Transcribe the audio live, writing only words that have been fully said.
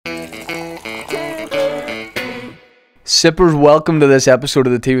Sippers, welcome to this episode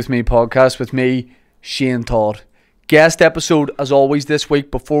of the Tea With Me podcast with me, Shane Todd. Guest episode as always this week.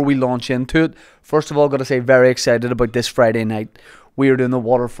 Before we launch into it, first of all, got to say very excited about this Friday night. We are doing the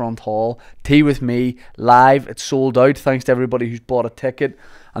Waterfront Hall, Tea With Me, live. It's sold out, thanks to everybody who's bought a ticket.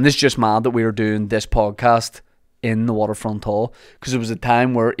 And this is just mad that we are doing this podcast in the Waterfront Hall, because it was a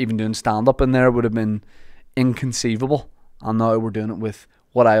time where even doing stand-up in there would have been inconceivable. And now we're doing it with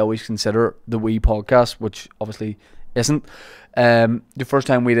what I always consider the wee podcast, which obviously isn't. The first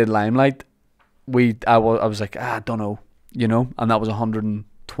time we did Limelight, I was like, I don't know, and that was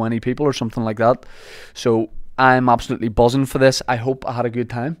 120 people or something like that. So I'm absolutely buzzing for this. I hope I had a good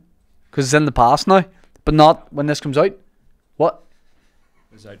time, because it's in the past now, but not when this comes out. What?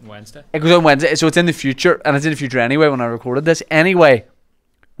 It goes out on Wednesday. It goes out on Wednesday, so it's in the future, and it's in the future anyway when I recorded this. Anyway,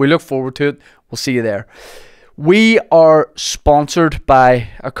 we look forward to it. We'll see you there. We are sponsored by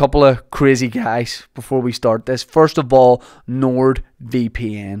a couple of crazy guys before we start this. First of all,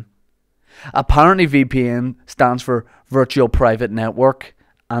 NordVPN. Apparently VPN stands for Virtual Private Network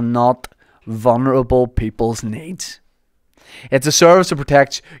and not Vulnerable People's Needs. It's a service that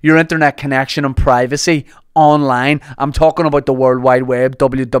protects your internet connection and privacy online. I'm talking about the World Wide Web,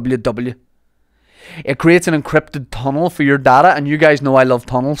 www. It creates an encrypted tunnel for your data, and you guys know I love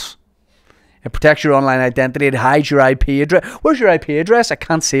tunnels. It protects your online identity. It hides your IP address. Where's your IP address? I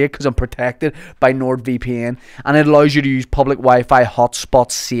can't see it because I'm protected by NordVPN. And it allows you to use public Wi-Fi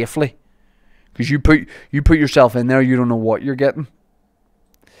hotspots safely. Because you put yourself in there, you don't know what you're getting.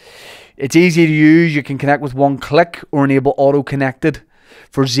 It's easy to use. You can connect with one click or enable auto-connected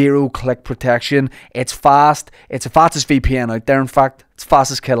for zero-click protection. It's fast. It's the fastest VPN out there, in fact. It's the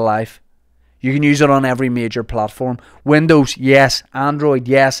fastest kit alive. You can use it on every major platform. Windows, yes. Android,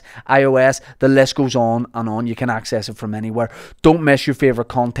 yes. iOS, the list goes on and on. You can access it from anywhere. Don't miss your favourite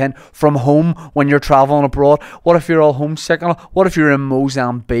content from home when you're travelling abroad. What if you're all homesick? What if you're in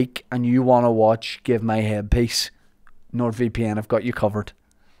Mozambique and you want to watch Give My Headpiece? NordVPN have got you covered.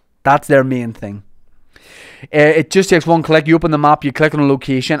 That's their main thing. It just takes one click. You open the map, you click on a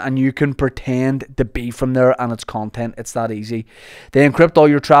location, and you can pretend to be from there and its content. It's that easy. They encrypt all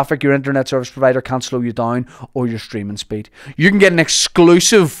your traffic. Your internet service provider can't slow you down or your streaming speed. You can get an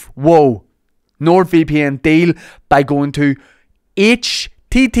exclusive NordVPN deal by going to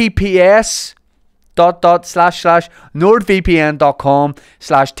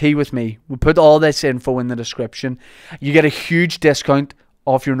https://nordvpn.com/teawithme. We'll put all this info in the description. You get a huge discount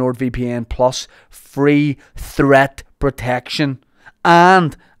off your NordVPN Plus, free threat protection,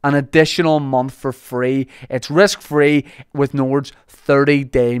 and an additional month for free. It's risk-free with Nord's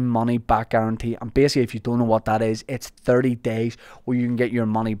 30-day money-back guarantee. And basically, if you don't know what that is, it's 30 days where you can get your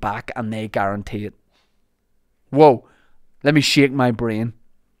money back and they guarantee it. Whoa, let me shake my brain.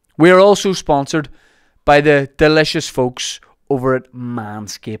 We are also sponsored by the delicious folks over at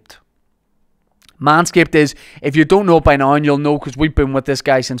Manscaped. Manscaped is, if you don't know it by now, and you'll know because we've been with this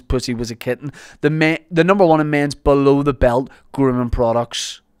guy since Pussy was a kitten, the number one in men's below the belt grooming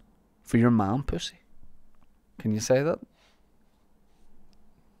products for your man pussy. Can you say that?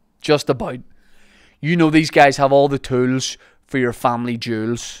 Just about. You know these guys have all the tools for your family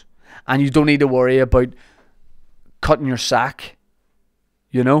jewels, and you don't need to worry about cutting your sack.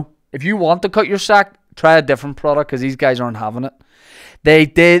 If you want to cut your sack, try a different product because these guys aren't having it.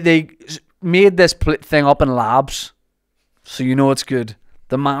 They made this thing up in labs, so you know it's good.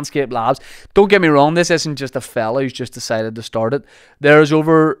 The Manscaped Labs. Don't get me wrong, this isn't just a fella who's just decided to start it. There's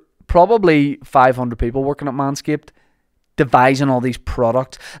over probably 500 people working at Manscaped devising all these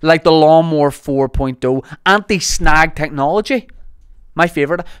products, like the Lawnmower 4.0 anti-snag technology. My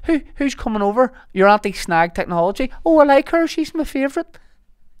favourite. Who's coming over? Your anti-snag technology? Oh, I like her. She's my favourite.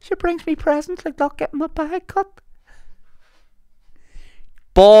 She brings me presents like not getting my bag cut.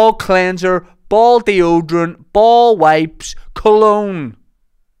 Ball cleanser, ball deodorant, ball wipes, cologne.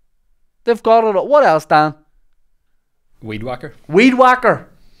 They've got it. What else, Dan? Weed whacker. Weed whacker.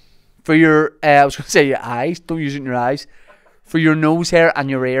 For your, I was going to say your eyes. Don't use it in your eyes. For your nose hair and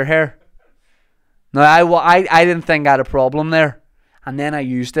your ear hair. Now, I didn't think I had a problem there. And then I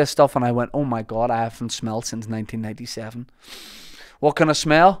used this stuff and I went, oh my God, I haven't smelled since 1997. What can I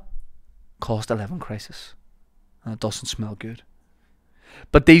smell? Cost 11 crisis. And it doesn't smell good.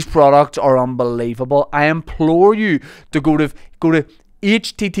 But these products are unbelievable. I implore you to go to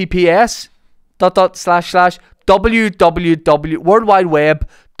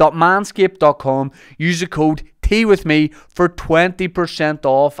https://www.worldwideweb.manscaped.com. Use the code TEAWITHME for 20%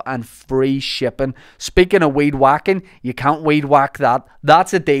 off and free shipping. Speaking of weed whacking, you can't weed whack that.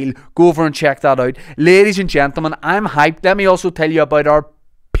 That's a deal. Go over and check that out. Ladies and gentlemen, I'm hyped. Let me also tell you about our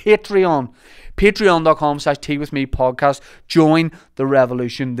Patreon. Patreon.com/Tea With Me podcast. Join the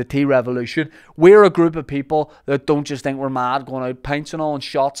revolution, the tea revolution. We're a group of people that don't just think we're mad going out pints and all and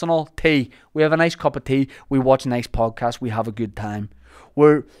shots and all. Tea. We have a nice cup of tea. We watch nice podcasts. We have a good time.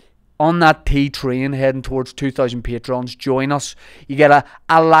 We're on that tea train heading towards 2,000 patrons. Join us. You get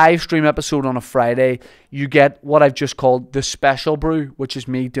a live stream episode on a Friday. You get what I've just called the special brew, which is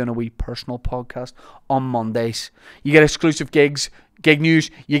me doing a wee personal podcast on Mondays. You get exclusive gigs, gig news.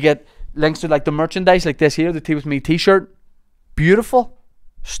 You get links to like the merchandise like this here, the Tea With Me t-shirt. Beautiful.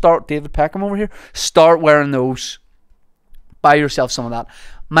 Start David Peckham over here. Start wearing those. Buy yourself some of that.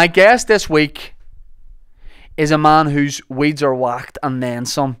 My guest this week is a man whose weeds are whacked and then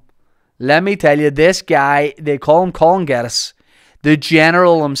some. Let me tell you, this guy, they call him Colin Geddis, the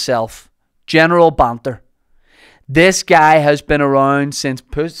general himself, General Banter. This guy has been around since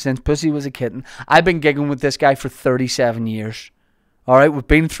Pussy was a kitten. I've been gigging with this guy for 37 years. Alright, we've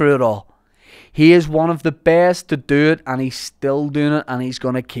been through it all. He is one of the best to do it, and he's still doing it, and he's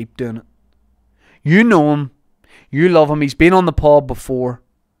going to keep doing it. You know him. You love him. He's been on the pod before.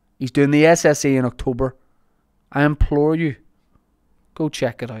 He's doing the SSE in October. I implore you, go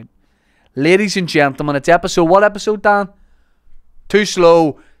check it out. Ladies and gentlemen, it's episode... What episode, Dan? Too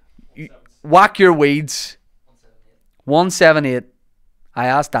slow. Whack your weeds. 178. I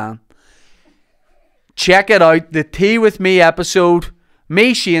asked Dan. Check it out. The Tea With Me episode.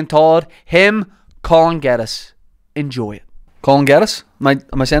 Me, Shane Todd. Him, Colin Geddis. Enjoy it. Colin Geddis?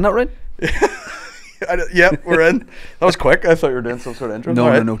 Am I saying that right? Yep, we're in. That was quick. I thought you were doing some sort of intro.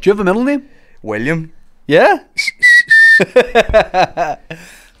 No. Do you have a middle name? William. Yeah?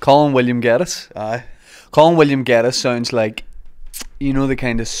 Colin William Geddis. Aye. Colin William Geddis sounds like, you know, the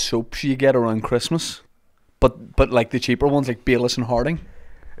kind of soaps you get around Christmas, but like the cheaper ones, like Bayliss and Harding.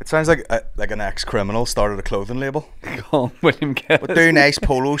 It sounds like an ex-criminal started a clothing label. Colin William Geddis. But do nice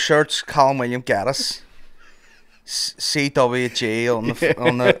polo shirts. Colin William Geddis. CWG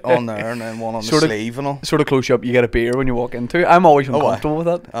on there, and then one on the sleeve and all. Sort of close up. You get a beer when you walk into it. I'm always uncomfortable with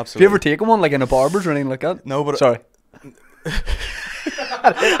that. Absolutely. Have you ever taken one, like in a barber's or anything like that? No, but sorry.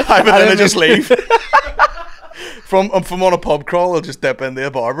 I would just leave. from on a pub crawl, I'll just dip into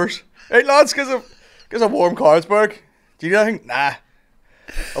a barber's. Hey lads, because of warm Carlsberg. Do you need anything? Nah,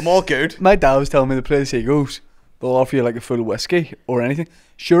 I'm all good. My dad was telling me the place he goes, they'll offer you like a full whiskey or anything.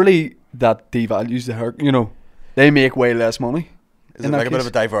 Surely that devalues the hair. You know, they make way less money. Is it like a bit of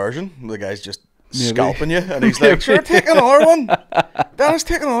a diversion? The guy's just scalping you, and he's like, "Sure, take another one." Dad's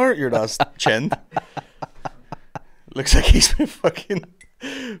taking another. Your dad's chin. Looks like he's been fucking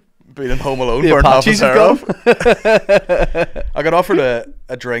been in Home Alone, burnt half his hair off. I got offered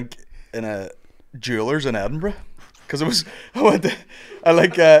a drink in a jeweller's in Edinburgh because hold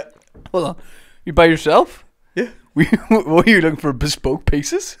on, you by yourself? Yeah. Were you looking for bespoke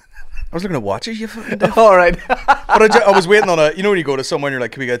pieces? I was looking at watches, you fucking diff. All right. But I was waiting on you know when you go to somewhere and you're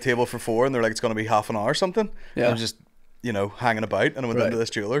like, can we get a table for 4? And they're like, it's going to be half an hour or something. Yeah. And I'm just, hanging about, and I went into this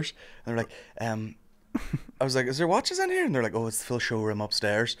jeweller's and they're like, I was like, is there watches in here? And they're like, oh, it's the full showroom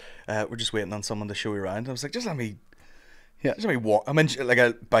upstairs. We're just waiting on someone to show you around. And I was like, just let me walk. I'm in,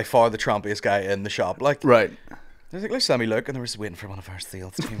 by far the trompiest guy in the shop, like. Right. I was like, let's let me look. And they were just waiting for one of our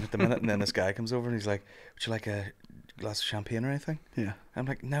sales to come at the minute. And then this guy comes over and he's like, would you like a glass of champagne or anything? Yeah. I'm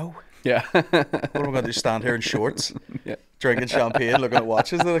like, no. Yeah. What am I going to do, stand here in shorts, drinking champagne, looking at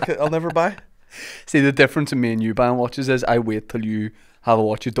watches that I'll never buy? See, the difference in me and you buying watches is I wait till you have a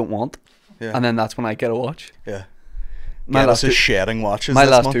watch you don't want. Yeah. And then that's when I get a watch. Yeah. My last is shedding watches. My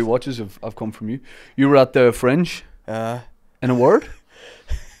last 2 watches have come from you. You were at the Fringe. In a word?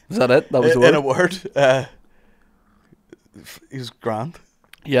 Was that it? That was the word? In a word. He was grand.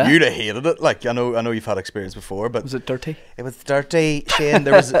 Yeah. You'd have hated it. Like I know you've had experience before, but was it dirty? It was dirty, Shane.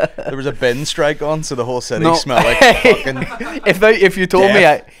 There was a bin strike on, so the whole city smelled like fucking. If you told me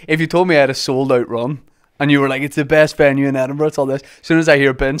I had a sold out run, and you were like, it's the best venue in Edinburgh, it's all this. As soon as I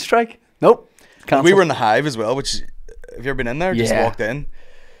hear bin strike, nope. Cancel. We were in the Hive as well, which have you ever been in there? Just walked in.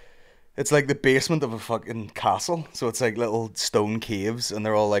 It's like the basement of a fucking castle, so it's like little stone caves, and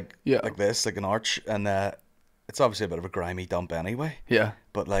they're all like this, like an arch, and it's obviously a bit of a grimy dump anyway. Yeah.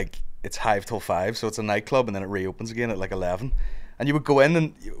 But like it's Hive till 5, so it's a nightclub, and then it reopens again at like 11. And you would go in,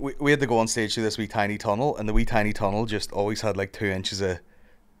 and we had to go on stage through this wee tiny tunnel, and the wee tiny tunnel just always had like 2 inches of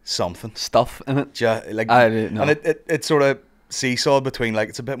something stuff in it. Yeah, like I didn't know. And it sort of seesawed between like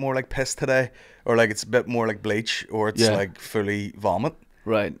it's a bit more like piss today, or like it's a bit more like bleach, or it's like fully vomit.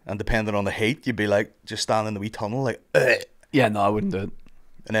 Right. And depending on the heat, you'd be like just standing in the wee tunnel like. Ugh. Yeah, no, I wouldn't do it.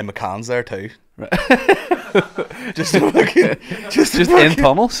 And then McCann's there too. Right. just fucking, just in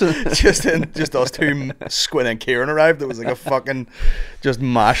tunnels. just us two Squid and Kieran arrived. It was like a fucking just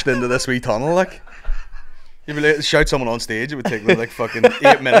mashed into this wee tunnel. Like, if you like, shout someone on stage, it would take them like fucking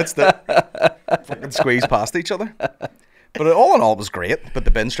 8 minutes to fucking squeeze past each other. But all in all, it was great. But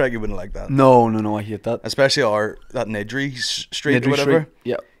the bin strike, you wouldn't like that. No, I hate that. Especially that Nidri Street or whatever. Street.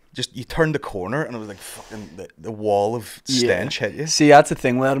 Yeah. Just you turned the corner and it was like fucking the wall of stench hit you. See, that's the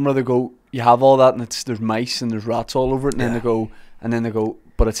thing with Edinburgh. They go, you have all that, and there's mice and there's rats all over it, and then they go,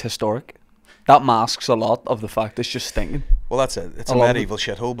 but it's historic. That masks a lot of the fact it's just stinking. Well, that's it. It's a medieval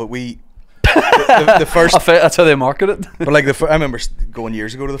shithole. But the first that's how they market it. But like I remember going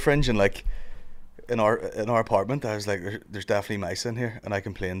years ago to the Fringe, and like in our apartment, I was like, there's definitely mice in here, and I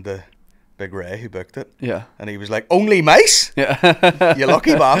complained to Big Ray who booked it. Yeah. And he was like, only mice? Yeah. You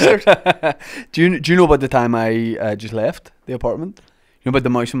lucky bastard. Do you know about the time I just left the apartment? You know about the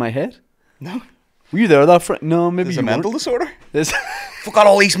mouse in my head? No. Were you there that No, maybe There's you a mental weren't. disorder. This I've got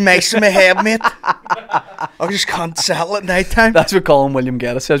all these mice in my head, mate. I just can't settle at night time. That's what Colin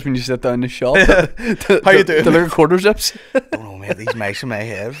Geddis says when you sit down in the shop. How you doing? The little quarter zips. Oh no, mate, these mice in my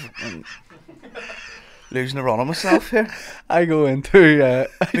head. Losing the run of myself here. I go into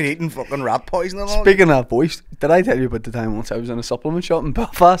been eating fucking rat poison and all. Speaking of that voice, did I tell you about the time once I was in a supplement shop in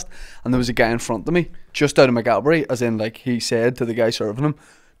Belfast and there was a guy in front of me just out of McGalbury, as in like he said to the guy serving him,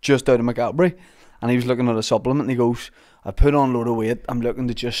 just out of McGalbury, and he was looking at a supplement and he goes, I put on a load of weight, I'm looking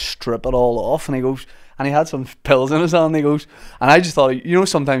to just strip it all off, and he goes, and he had some pills in his hand, and he goes, and I just thought, you know,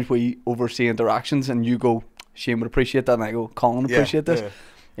 sometimes we oversee interactions and you go, Shane would appreciate that, and I go, Colin would appreciate this. Yeah.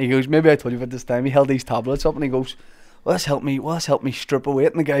 He goes, maybe I told you about this time. He held these tablets up and he goes, well, this help me strip away.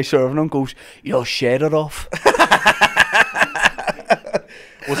 And the guy serving him goes, you'll shed it off.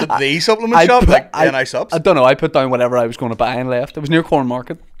 Was it the supplement shop? Like NI Subs? I don't know. I put down whatever I was going to buy and left. It was near Corn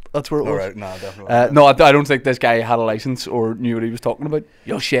Market. That's where it was. Right. No, definitely. No, I don't think this guy had a license or knew what he was talking about.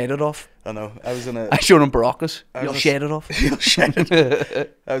 You'll shed it off. I know. I showed him Baracus. You'll shed it off. You'll shed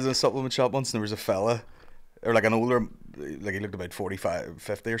it. I was in a supplement shop once and there was a fella, or like an older, like he looked about 45,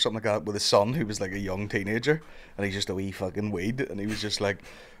 50 or something like that, with his son who was like a young teenager, and he's just a wee fucking weed, and he was just like,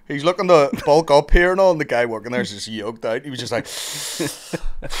 he's looking to bulk up here and all, and the guy working there is just yoked out. He was just like,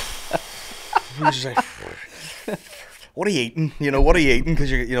 what are you eating? You know, what are you eating?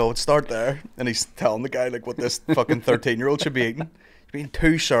 Because you know, start there, and he's telling the guy like what this fucking 13-year-old should be eating. You're eating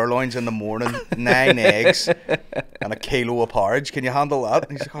 2 sirloins in the morning, 9 eggs, and a kilo of porridge. Can you handle that?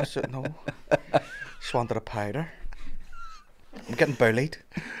 And he's like, oh shit, no. Just wanted a powder. I'm getting bullied.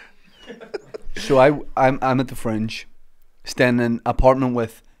 So I'm at the Fringe, staying in an apartment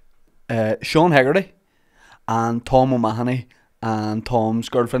with Sean Hegarty and Tom O'Mahony and Tom's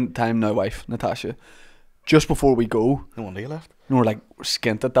girlfriend at the time, now wife, Natasha. Just before we go, no wonder you left. We're like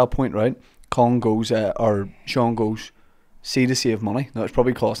skint at that point, right? Colin goes, or Sean goes, see to save money. Now it's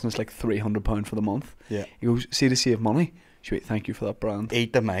probably costing us like £300 for the month. Yeah. He goes, see to save money. Sweet, thank you for that brand.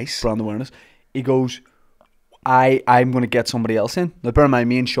 Eat the mice. Brand awareness. He goes, I'm going to get somebody else in. Now bear in mind,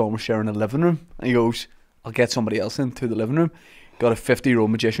 me and Sean were sharing a living room. And he goes, I'll get somebody else into the living room. Got a 50-year-old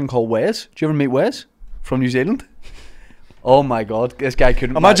magician called Wes. Did you ever meet Wes? From New Zealand? Oh my God, this guy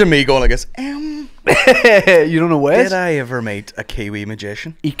couldn't... Imagine me going like this. You don't know Wes? Did I ever meet a Kiwi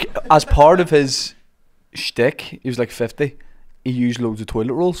magician? As part of his shtick, he was like 50, he used loads of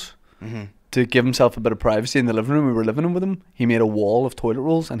toilet rolls. Mm-hmm. To give himself a bit of privacy in the living room. We were living in with him. He made a wall of toilet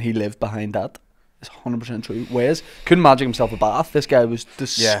rolls and he lived behind that. It's 100% true. Wes couldn't magic himself a bath. This guy was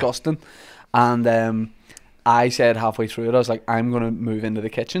disgusting. Yeah. And I said halfway through it, I was like, I'm going to move into the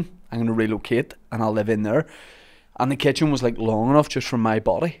kitchen. I'm going to relocate and I'll live in there. And the kitchen was like long enough just for my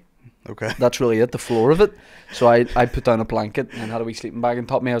body. Okay. That's really it, the floor of it. So I put down a blanket and had a wee sleeping bag on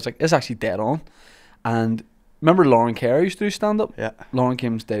top of me. I was like, it's actually dead on. And remember Lauren Kerr used to do stand-up? Yeah. Lauren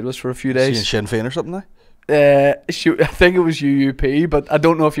came and stayed with us for a few days. She in Sinn Féin or something now? I think it was UUP, but I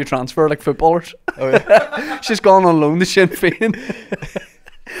don't know if you transfer like footballers. Oh yeah. She's gone on loan to Sinn Féin.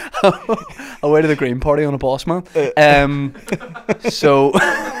 Away to the Green Party on a boss man. Yeah, I'm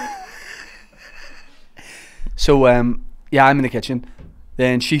in the kitchen.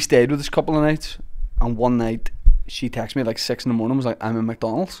 Then she stayed with us a couple of nights, and one night she texted me at like 6 in the morning. Was like, I'm in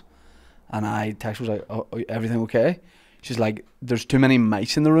McDonald's, and I texted was like, oh, everything okay? She's like, there's too many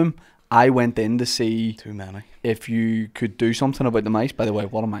mice in the room. I went in to see too many if you could do something about the mice. By the way,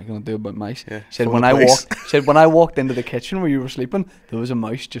 what am I going to do about mice? Yeah, she said when I walked into the kitchen where you were sleeping, there was a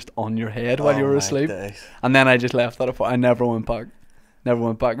mouse just on your head while you were asleep. Days. And then I just left that. I never went back. It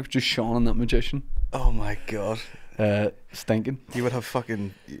was just Sean and that magician. Oh my God. Stinking. You would have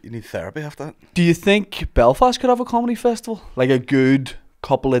you need therapy after that. Do you think Belfast could have a comedy festival? Like a good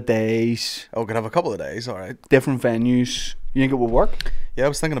couple of days, Oh, could have a couple of days. All right. different venues. You think it would work? Yeah, I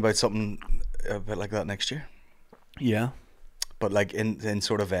was thinking about something a bit like that next year, Yeah. but like in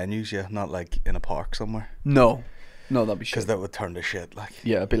sort of venues, yeah, not like in a park somewhere, No, that'd be because shit. that would turn to shit. Like,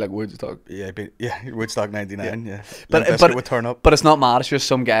 Yeah, it'd be like Woodstock. yeah, Woodstock '99. Yeah, But- Limp but- Bizkit would turn up. But it's not mad. It's just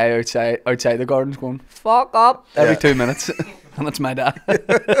some guy outside the gardens going fuck up every 2 minutes, and it's my dad.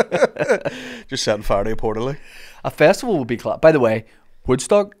 Just setting fire to a portal. A festival would be class. By the way,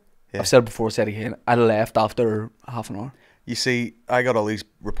 Woodstock. Yeah. I've said it before, said it again. I left after half an hour. You see, I got all these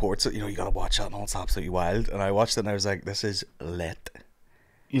reports that, you got to watch that and all, it's absolutely wild. And I watched it and I was like, this is lit.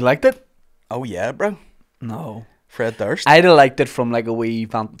 You liked it? Oh yeah, bro. No. Fred Durst. I'd have liked it from like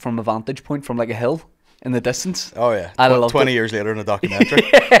from a vantage point, from like a hill in the distance. Oh yeah. I'd have loved 20 it. years later in a documentary.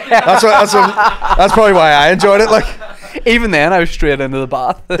 That's probably why I enjoyed it. Like, Even then, I was straight into the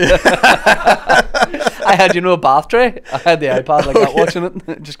bath. I had, a bath tray. I had the iPad like that, watching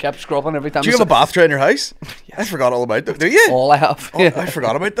it. Just kept scrubbing every time. do you have a bath tray in your house? I forgot all about those. Do you? All I have. Oh, I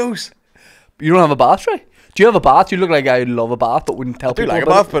forgot about those. You don't have a bath tray? Do you have a bath? You look like a guy who'd love a bath, but wouldn't tell I do people like a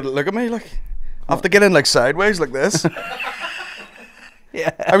about bath, but look at me, like, I have to get in like sideways like this. it.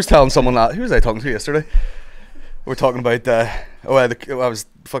 Yeah. I was telling someone that. Who was I talking to yesterday? We were talking about I was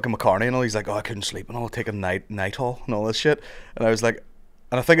fucking McCartney and all. He's like, oh, I couldn't sleep and all, taking night hall and all this shit. And I was like,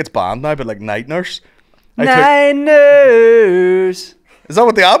 and I think it's banned now, but like night nurse. Night nurse. Is that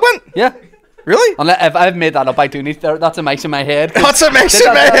what the ad went? Yeah. Really? Unless if I've made that up, I do need that's a mix in my head. That's a mix in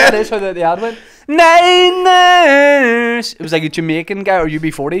my That head. is how the ad went. Night nurse. It was like a Jamaican guy or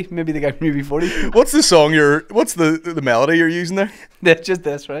UB40, maybe the guy from UB40. What's the song what's the melody you're using there? That's just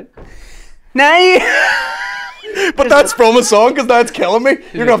this, right? Night. But that's from a song, because that's killing me.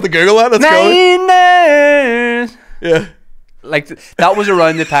 You're gonna have to Google that. That's killing me. Night nurse. Yeah. Like that was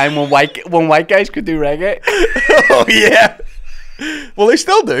around the time when white guys could do reggae. Oh yeah. Well, they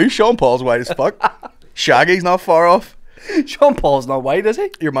still do. Sean Paul's white as fuck. Shaggy's not far off. Sean Paul's not white, is he?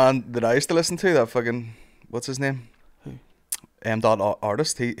 Your man that I used to listen to, that fucking, what's his name?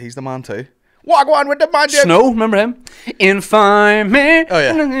 Artist. He's the man too. Walk on with the magic. Snow, remember him? Inform me. Oh,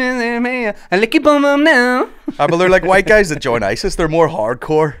 yeah. I lick your bum bum now. But they're like white guys that join ISIS. They're more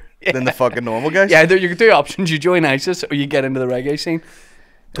hardcore than the fucking normal guys. Yeah, you get two options. You join ISIS or you get into the reggae scene.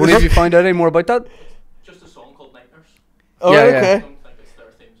 Tony, have you found out any more about that? Just a song called Night Nurse. Oh, Yeah, okay. I don't think it's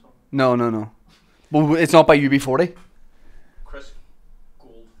their theme song. No. Well, it's not by UB40. Chris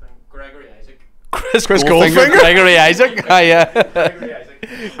Gregory Isaac. Chris Goldfinger? Gregory Isaac. Ah, yeah. Gregory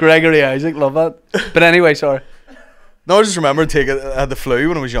Isaac. Gregory Isaac, love that. But anyway, sorry. No, I just remember I had the flu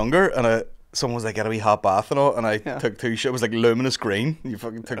when I was younger, and someone was like, "Get a wee hot bath and all," and I took 2 shots. It was like luminous green. You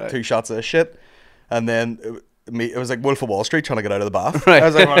fucking took 2 shots of this shit, and then it was like Wolf of Wall Street trying to get out of the bath. Right. I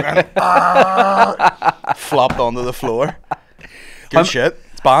was like, flopped onto the floor. Good shit.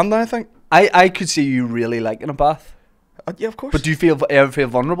 It's banned now, I think. I could see you really liking a bath. Yeah, of course. But do you ever feel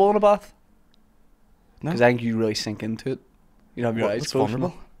vulnerable in a bath? No. Because I think you really sink into it. You have your eyes What's closed.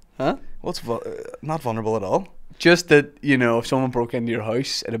 vulnerable? Huh? What's not vulnerable at all? Just that, if someone broke into your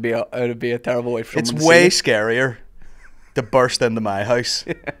house, it'd be a terrible way for It's someone to way see scarier to burst into my house,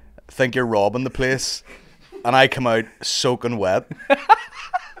 think you're robbing the place, and I come out soaking wet.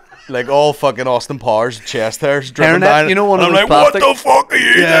 Like all fucking Austin Powers chest hairs dripping Hairnet, down. one and of I'm those like, plastic. what the fuck are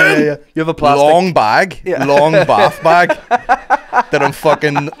you doing? Yeah. You have a plastic. Long bag, Yeah. long bath bag that I'm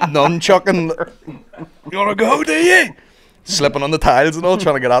fucking nunchucking. You wanna go, do you? Slipping on the tiles and all,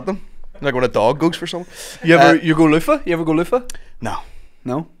 trying to get at them. Like when a dog goes for someone. You go loofah? You ever go loofah? No,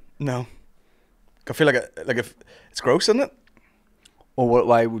 No. I feel like if it's gross, isn't it? Or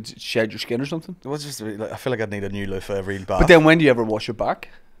why would it shed your skin or something? It was just I feel like I'd need a new loofah every bath. But then when do you ever wash your back?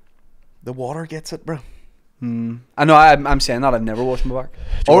 The water gets it, bro. I know I'm saying that I've never washed my back.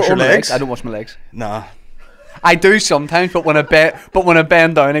 Do you wash your my legs? I don't wash my legs. Nah. I do sometimes, but when I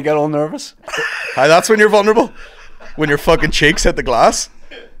bend down, I get all nervous. Aye, that's when you're vulnerable. When your fucking cheeks hit the glass.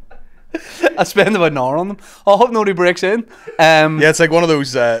 I spend about an hour on them. I hope nobody breaks in. Yeah, it's like one of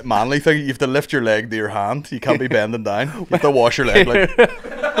those manly things. You have to lift your leg to your hand. You can't be bending down. You have to wash your leg. Like,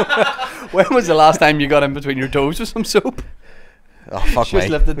 When was the last time you got in between your toes with some soap? oh fuck Just me.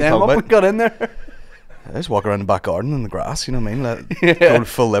 lifted We them talk up about- and got in there. I just walk around the back garden in the grass. You know what I mean? Go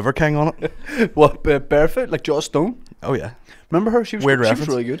full Liver King on it. What, barefoot? Like Joss Stone? Oh yeah. Remember her? She was Weird she was reference.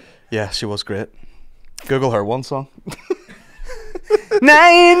 really good. Yeah, she was great. Google her one song.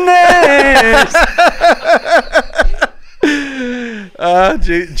 Niners!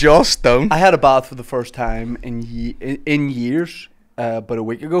 Joss Stone. I had a bath for the first time in years, about a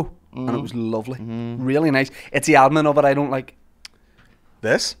week ago, and it was lovely. Really nice. It's the admin of it I don't like.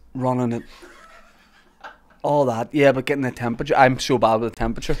 This? Running it. All that, yeah, but getting the temperature. I'm so bad with the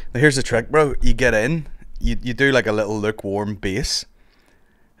temperature. Now here's the trick, bro. You get in, you do like a little lukewarm base,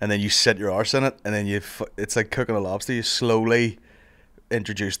 and then you sit your arse in it, and then it's like cooking a lobster. You slowly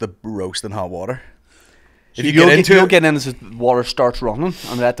introduce the roasting hot water. So you'll get in as the water starts running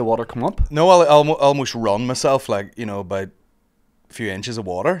and let the water come up. No, I'll almost run myself, like, you know, about a few inches of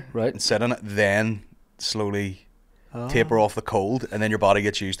water, right, and sit in it, then slowly taper off the cold, and then your body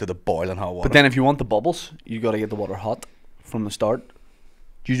gets used to the boiling hot water. But then if you want the bubbles, you got to get the water hot from the start.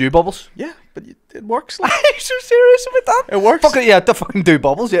 Do you do bubbles? Yeah, but it works. Like. Are you so serious about that? It works. Fuck it, yeah, to fucking do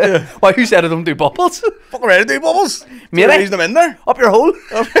bubbles, yeah. Why, who said I don't do bubbles? Fucking ready to do bubbles. Mate, raise them in there. Up your hole.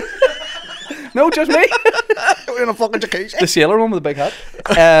 No, just me. We're in a fucking jacuzzi. The sailor one with the big hat.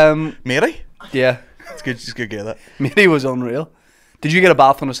 Matey? Yeah. It's good, just good to get that. Matey was unreal. Did you get a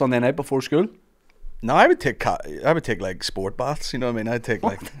bath on a Sunday night before school? No, I would take like sport baths, you know what I mean? I'd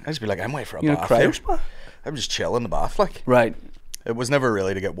just be like, I'm waiting for a bath here. Bath? I'm just chill in the bath, like. Right. It was never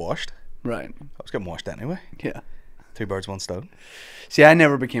really to get washed. Right. I was getting washed anyway. Yeah. 2 birds, 1 stone. See, I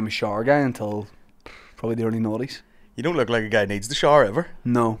never became a shower guy until probably the early noughties. You don't look like a guy who needs the shower ever.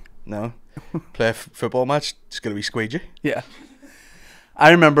 No. No. Play a football match, just gonna be squeegee. Yeah.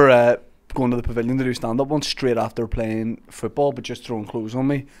 I remember going to the pavilion to do stand-up once straight after playing football, but just throwing clothes on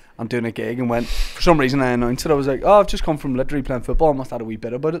me and doing a gig, and went, for some reason I announced it. I was like, oh, I've just come from literally playing football. I must have had a wee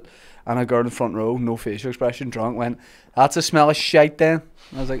bit about it. And a girl in the front row, no facial expression, drunk, went, that's a smell of shite then.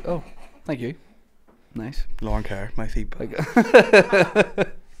 And I was like, oh, thank you. Nice. Lauren Kerr, my feet. Like,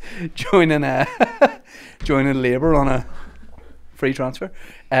 joining Labour on a free transfer.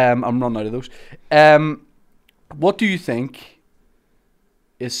 I'm running out of those. What do you think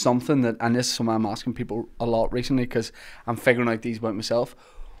is something that, and this is something I'm asking people a lot recently because I'm figuring out these about myself,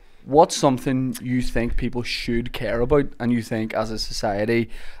 what's something you think people should care about, and you think as a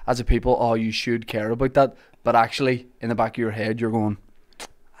society, as a people, oh, you should care about that, but actually in the back of your head you're going,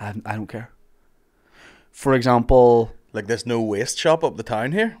 I don't care. For example, like this no waste shop up the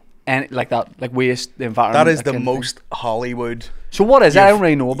town here, and like that, like waste, the environment. That is the most Hollywood. So what is it? I don't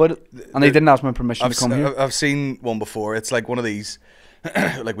really know about it, and they didn't ask my permission to come here. I've seen one before. It's like one of these.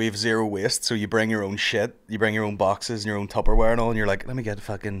 Like, we have zero waste, so you bring your own shit, you bring your own boxes and your own Tupperware and all, and you're like, let me get a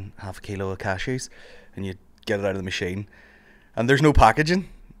fucking half a kilo of cashews, and you get it out of the machine, and there's no packaging,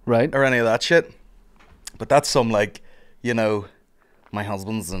 right, or any of that shit. But that's some, like, you know, my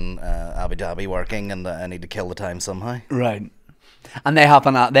husband's in Abu Dhabi working, and I need to kill the time somehow, right? And they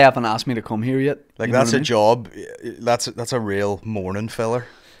haven't asked me to come here yet. Like, that's a job. That's a real morning filler,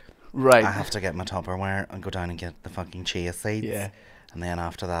 right? I have to get my Tupperware and go down and get the fucking chia seeds. Yeah. And then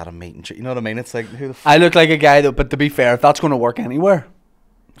after that, I'm meeting. You know what I mean? It's like, who the I look like a guy though, but to be fair, if that's going to work anywhere,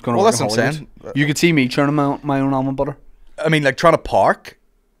 it's going to work. That's what I'm saying. You could see me churning my own almond butter. I mean, like, trying to park.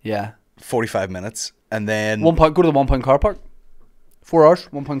 Yeah. 45 minutes, and then go to the £1 car park. 4 hours,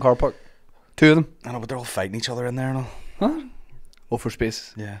 £1 car park. 2 of them. I know, but they're all fighting each other in there and all. Huh? Oh, for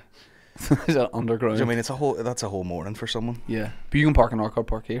spaces. Yeah. Is that underground? I mean, that's a whole morning for someone. Yeah, but you can park in our car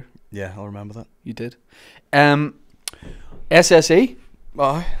park here. Yeah, I'll remember that. You did. SSE.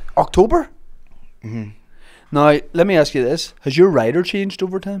 October. Mm-hmm. Now, let me ask you this: has your rider changed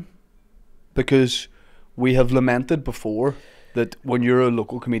over time? Because we have lamented before that when you're a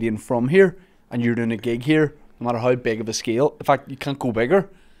local comedian from here and you're doing a gig here, no matter how big of a scale, in fact, you can't go bigger.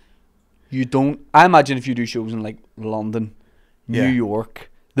 You don't. I imagine if you do shows in like London, New York,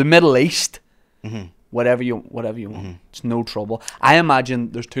 the Middle East, mm-hmm. whatever you want, mm-hmm. it's no trouble. I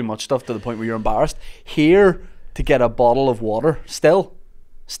imagine there's too much stuff to the point where you're embarrassed. Here, to get a bottle of water, still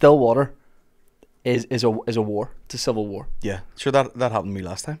water, is a war. It's a civil war. Yeah, sure. That happened to me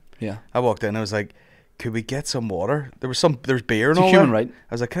last time. Yeah, I walked in. I was like, "Could we get some water?" There's beer and it's all. It's a human that. right.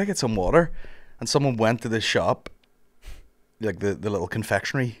 I was like, "Can I get some water?" And someone went to the shop, like the little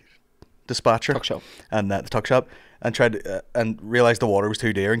confectionery dispatcher, tuck shop, and the tuck shop, and tried to, and realized the water was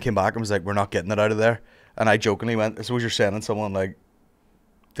too dear, and came back and was like, "We're not getting it out of there." And I jokingly went, "I suppose you're sending someone like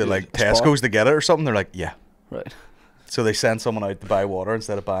to like Tesco's to get it or something?" They're like, "Yeah." Right. So they send someone out to buy water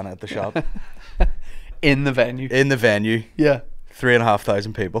instead of buying it at the shop. In the venue. Yeah.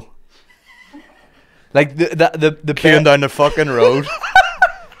 3,500 people. Like the queuing down the fucking road.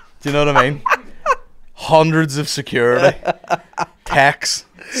 Do you know what I mean? Hundreds of security, techs,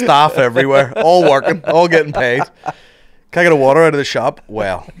 staff everywhere, all working, all getting paid. Can I get a water out of the shop?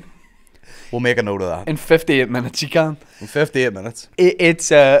 Well, we'll make a note of that. In 58 minutes you can. In 58 minutes. It's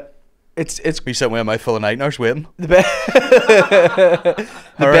you sitting with a mouthful of night nurse waiting. Here's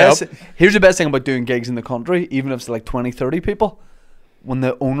the best thing about doing gigs in the country, even if it's like 20, 30 people, when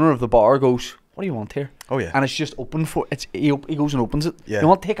the owner of the bar goes, "What do you want here?" Oh yeah. And it's just open for he goes and opens it. Yeah. You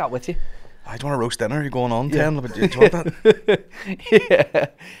want to take that with you? I don't want to roast dinner. You're going on 10. But do you want that? Yeah.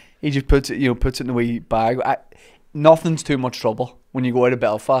 He just puts it in a wee bag. Nothing's too much trouble when you go out of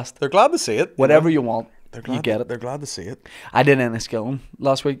Belfast. They're glad to see it. Whatever you want, you get it. They're glad to see it. I did Enniskillen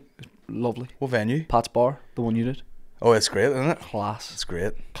last week. Lovely. What venue? Pat's Bar, the one you did. Oh, it's great, isn't it? Class. It's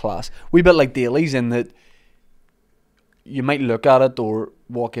great. Class. We bit like dailies in that you might look at it or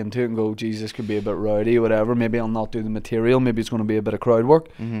walk into it and go, "Jesus, this could be a bit rowdy or whatever. Maybe I'll not do the material. Maybe it's going to be a bit of crowd work."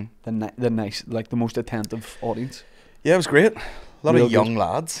 Mm-hmm. The nice, like the most attentive audience. Yeah, it was great. A lot Real of young good.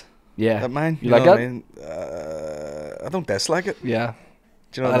 lads. Yeah. At mine. You know like what that? I mean? I don't dislike it. Yeah.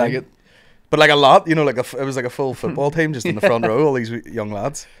 Do you know I what I like mean? it. But like a lot, you know, it was like a full football team just in the front row. All these young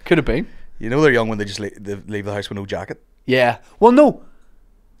lads. Could have been. You know they're young when they just they leave the house with no jacket. Yeah. Well, no.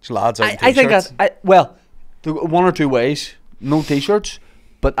 Just lads out in I think t-shirts. well, one or two ways. No t-shirts,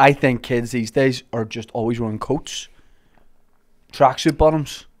 but I think kids these days are just always wearing coats, tracksuit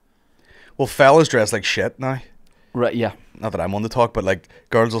bottoms. Well, fellas dress like shit now. Right? Yeah. Not that I'm on the talk, but like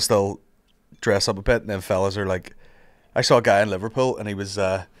girls will still dress up a bit, and then fellas are like. I saw a guy in Liverpool, and he was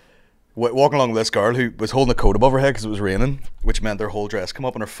walking along with this girl who was holding a coat above her head because it was raining, which meant their whole dress come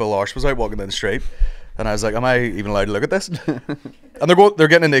up and her full arse was out walking down the street. And I was like, am I even allowed to look at this? And they're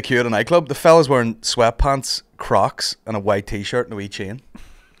getting into a queue at a nightclub. The fella's wearing sweatpants, Crocs, and a white t-shirt and a wee chain.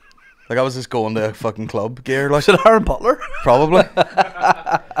 Like I was just going to fucking club gear. Like, Is it Aaron Butler? probably.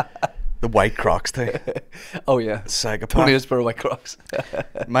 The white Crocs too. Oh yeah. Psychopath. Tony is for white Crocs.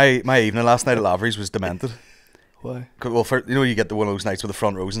 My evening last night at Lavery's was demented. Why? Well, you get the one of those nights with the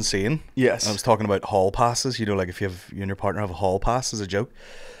front rows and seeing. Yes. And I was talking about hall passes. You know, like if you and your partner have a hall pass as a joke.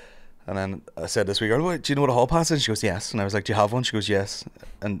 And then I said this wee girl, "Do you know what a hall pass is?" And she goes, "Yes." And I was like, "Do you have one?" She goes, "Yes."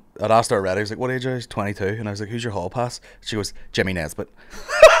 And I'd asked her already. I was like, "What age are you?" 22. And I was like, "Who's your hall pass?" She goes, "Jimmy Nesbitt."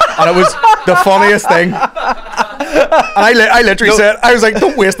 And it was the funniest thing. And I literally said, I was like,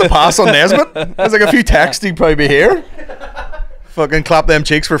 "Don't waste the pass on Nesbitt." I was like, "A few texts, he'd probably be here." Fucking clap them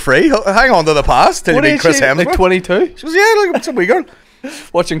cheeks for free. Hang on to the pass till you What meet is Chris she? Hemsworth. Like 22? She goes, "Yeah, like some wee girl."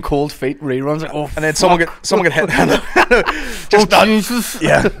 Watching Cold Feet reruns. Like, oh, And then someone get hit. Just that, Jesus.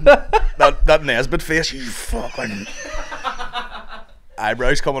 yeah, that Nesbitt face. You fucking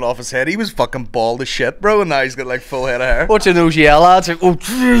eyebrows coming off his head. He was fucking bald as shit, bro, and now he's got like full head of hair. Watching those yell lads. Like, oh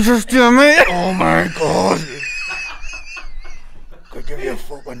Jesus, Jimmy. Oh my god! Could give you a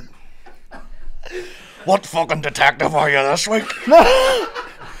fucking. What fucking detective are you this week?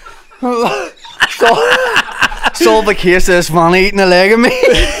 Solve the case of this man eating a leg of me.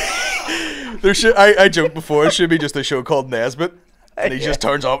 I joked before, it should be just a show called Nesbitt. And he just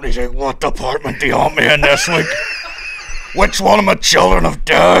turns up and he's like, "What department do you want me in this week? Which one of my children have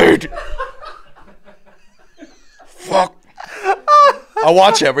died?" Fuck. I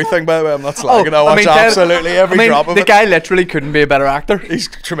watch everything, by the way, I'm not slagging. I watch absolutely every drop of the it. guy literally couldn't be a better actor. He's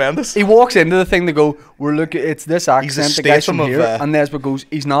tremendous. He walks into the thing to go, "We're looking, it's this accent, the guy's from Statham of, here," and Nesbitt goes,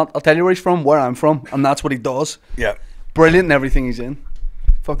 "He's not. I'll tell you where he's from, where I'm from," and that's what he does. Yeah. Brilliant in everything he's in.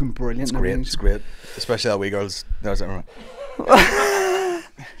 Fucking brilliant. It's in great. everything It's great. Especially that wee girl's. No, is that right?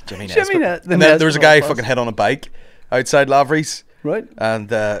 Jimmy Jimmy Nesbitt. And then there was a guy fucking hit on a bike outside Lavery's. Right. And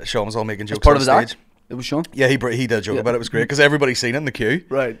Sean was all making jokes Part on of his stage. act. It was Sean. Yeah, he did a joke about it. It was great because everybody's seen it in the queue.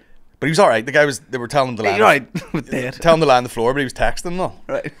 Right. But he was all right. The guy was. They were telling him to land. Right. Dead. Telling him to land on the floor, but he was texting them all.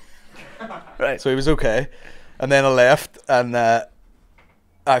 Right. Right. So he was okay. And then I left, and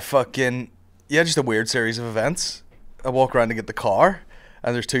I fucking just a weird series of events. I walk around to get the car,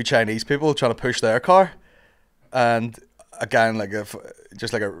 and there's two Chinese people trying to push their car, and a guy in like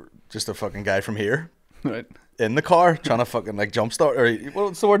just a fucking guy from here. Right. In the car trying to fucking like jump start, or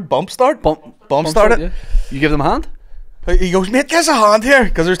what's the word, bump start Bump start it. Yeah. You give them a hand. He goes, "Mate, give us a hand here,"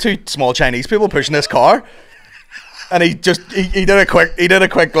 because there's two small Chinese people pushing this car, and he did a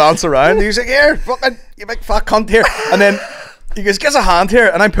quick glance around. He was like, "Here, fucking you big fat cunt here," and then he goes, "Give us a hand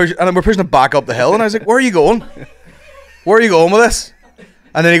here," and we're pushing it back up the hill, and I was like, "Where are you going? Where are you going with this?"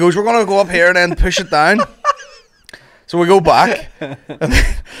 And then he goes, "We're gonna go up here and then push it down." So we go back and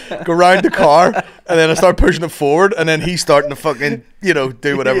then go round the car, and then I start pushing it forward, and then he's starting to fucking,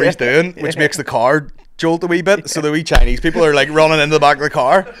 do whatever he's doing, which makes the car jolt a wee bit. So the wee Chinese people are like running into the back of the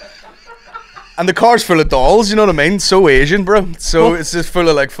car. And the car's full of dolls, you know what I mean? So Asian, bro. So it's just full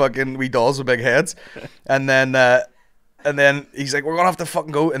of like fucking wee dolls with big heads. And then he's like, "We're gonna have to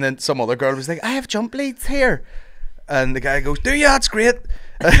fucking go." And then some other girl was like, "I have jump leads here." And the guy goes, "Do you? That's great."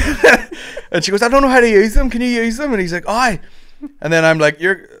 And she goes, "I don't know how to use them. Can you use them?" And he's like, "Aye." And then I was like,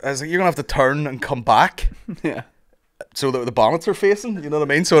 "You're gonna have to turn and come back." Yeah. So that the bonnets are facing, you know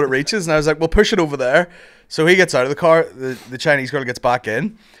what I mean? So it reaches. And I was like, "Well, push it over there." So he gets out of the car. The Chinese girl gets back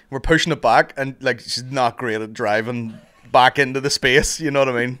in. We're pushing it back, and like she's not great at driving back into the space. You know what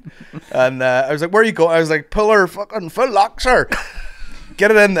I mean? And I was like, where are you going? I was like, pull her fucking full lock, sir.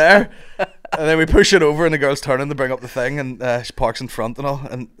 Get it in there. And then we push it over and the girl's turning to bring up the thing and she parks in front and all.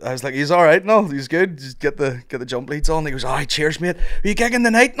 And I was like, he's alright, no, he's good. Just get the jump leads on. He goes, alright, cheers, mate. Are you gigging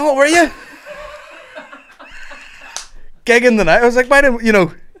the night? No, were you? Gigging the night? I was like, why didn't, yeah.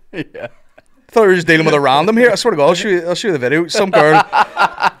 I thought we were just dealing with a random here. I swear to God, I'll show you the video. Some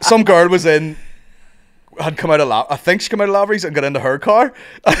girl was in, had come out of I think she came out of Lavery's and got into her car.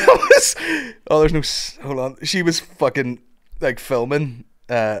 There's no, hold on. She was fucking like filming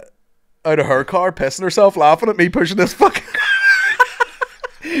out of her car, pissing herself, laughing at me pushing this fucking.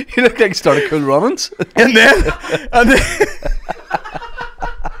 You look like you started Cool Runnings. and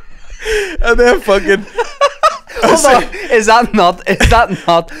then fucking. Hold on, is that not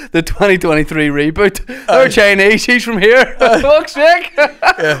the 2023 reboot? They're Chinese, he's from here. Fuck's sake.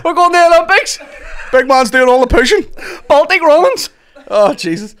 Yeah. We're going to the Olympics. Big man's doing all the pushing. Baltic Runnings. Oh,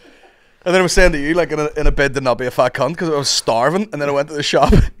 Jesus. And then I was saying to you, like, in a bid to not be a fat cunt, because I was starving. And then I went to the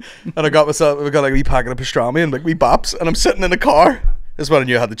shop and we got like a wee packet of pastrami and like wee baps. And I'm sitting in the car. This is when I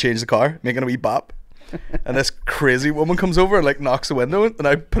knew I had to change the car, making a wee bap. And this crazy woman comes over and like knocks the window in. And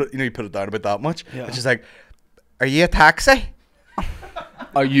I put it, you put it down about that much. Yeah. And she's like, are you a taxi?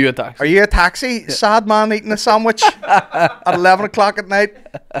 Are you a taxi? Are you a taxi? Yeah. Sad man eating a sandwich at 11 o'clock at night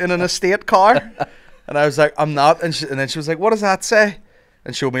in an estate car. And I was like, I'm not. And then she was like, what does that say?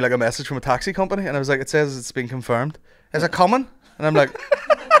 And showed me like a message from a taxi company. And I was like, it says it's been confirmed. Is it coming? And I'm like,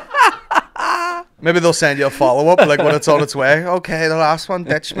 maybe they'll send you a follow-up like when it's on its way. Okay, the last one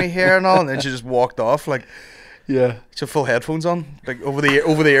ditched me here and all. And then she just walked off like, yeah. She had full headphones on, like over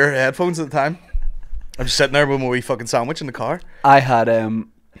the ear headphones at the time. I'm just sitting there with my wee fucking sandwich in the car. I had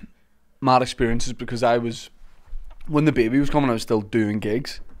mad experiences because when the baby was coming, I was still doing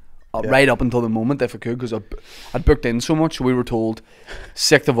gigs. Right up until the moment, if I could, because I'd booked in so much. We were told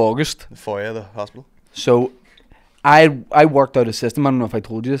 6th of August. The foyer of the hospital. So I worked out a system. I don't know if I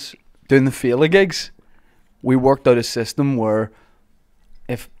told you this. Doing the Fela gigs, we worked out a system where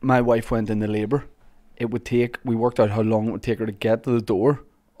if my wife went into labour, we worked out how long it would take her to get to the door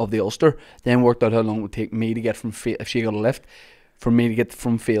of the Ulster, then worked out how long it would take me to get from if she got a lift, for me to get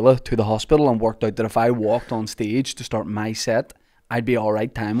from Fela to the hospital, and worked out that if I walked on stage to start my set, I'd be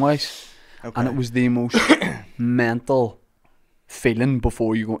alright time-wise. Okay. And it was the most mental feeling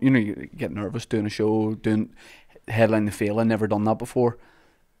before you go, you get nervous doing a show, doing headline the Fela, never done that before.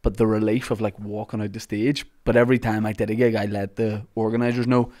 But the relief of like walking out the stage. But every time I did a gig, I let the organisers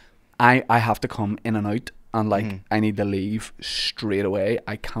know I have to come in and out, and like I need to leave straight away.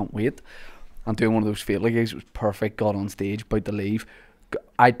 I can't wait. And doing one of those Fela gigs, it was perfect. Got on stage, about to leave.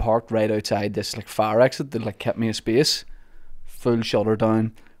 I parked right outside this like fire exit that like kept me a space. Full shutter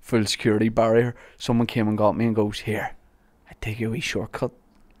down, full security barrier. Someone came and got me and goes, here, I take you a wee shortcut.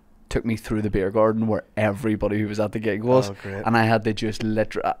 Took me through the beer garden where everybody who was at the gig was. Oh, great. And I had to just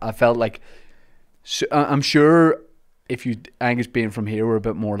literally, I felt like, I'm sure if you, Angus being from here, were a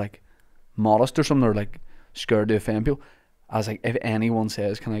bit more like modest or something, or like scared to offend people. I was like, if anyone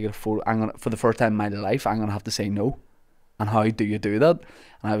says, can I get a photo, for the first time in my life, I'm going to have to say no. And how do you do that?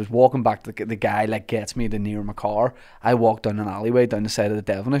 And I was walking back, the guy like gets me to near my car. I walked down an alleyway down the side of the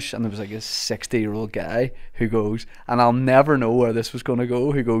Devonish, and there was like a 60-year-old guy who goes, and I'll never know where this was going to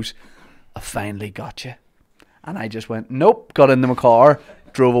go, who goes, I finally got you. And I just went, nope, got into my car,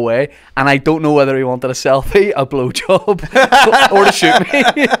 drove away. And I don't know whether he wanted a selfie, a blowjob, or to shoot me.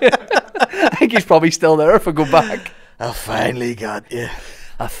 I think he's probably still there if I go back. I finally got you.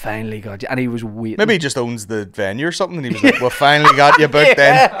 I finally got you. And he was waiting. Maybe he just owns the venue or something, and he was like, we finally got you booked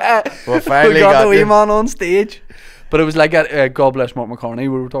in. We finally got the wee man on stage. But it was like God bless Mark McCartney we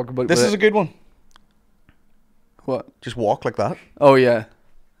were talking about. This is a good one. What? Just walk like that. Oh yeah.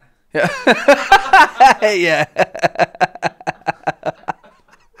 Yeah. Yeah.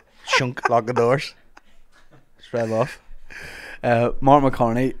 Shunk, lock the doors. Just drive off. Mark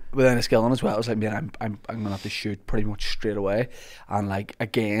McCartney with Enniskillen as well. I was like, man, I'm gonna have to shoot pretty much straight away. And like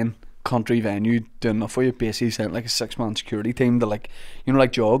again, country venue doing enough for you. Basically sent like a 6-man security team to like,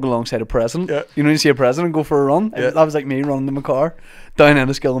 like jog alongside a president. Yeah. You know, you see a president go for a run. Yeah. That was like me running in my car down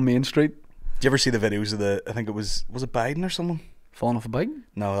Enniskillen Main Street. Did you ever see the videos of I think it was it Biden or someone falling off a bike?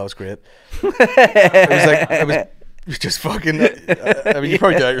 No, that was great. it was just fucking. I mean, you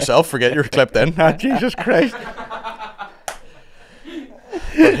probably do it yourself. Forget you're clipped in. Oh, Jesus Christ.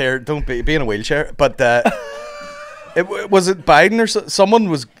 But here, don't be in a wheelchair. But was it Biden or someone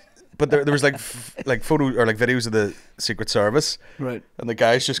was? But there was like photos or like videos of the Secret Service, right? And the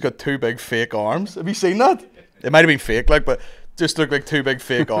guy's just got 2 big fake arms. Have you seen that? It might have been fake, like, but just look like two big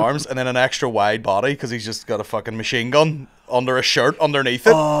fake arms and then an extra wide body because he's just got a fucking machine gun under a shirt underneath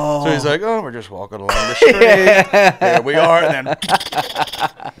it. So he's like, oh, we're just walking along the street. Here we are. And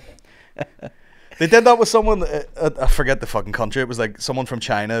then they did that with someone, I forget the fucking country. It was like someone from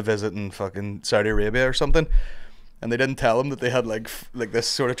China visiting fucking Saudi Arabia or something. And they didn't tell him that they had like this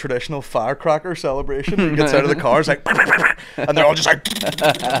sort of traditional firecracker celebration. He gets out of the car, it's like, and they're all just like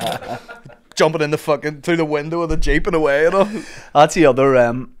jumping in the fucking through the window of the Jeep and away, you know. That's the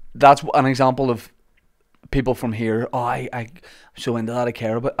other. That's an example of people from here. Oh, I'm so into that. I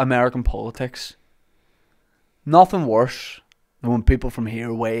care about American politics. Nothing worse than when people from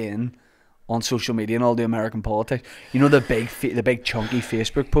here weigh in on social media and all the American politics. You know the big chunky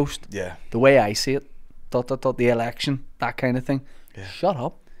Facebook post. Yeah. The way I see it. The election, that kind of thing. Yeah. Shut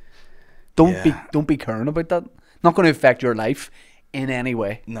up. Don't be caring about that. Not going to affect your life in any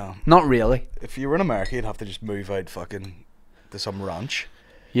way. No. Not really. If you were in America, you'd have to just move out fucking to some ranch.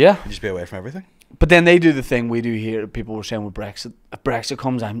 Yeah. And just be away from everything. But then they do the thing we do here. People were saying with Brexit. If Brexit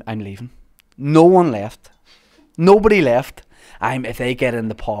comes, I'm leaving. No one left. Nobody left. If they get in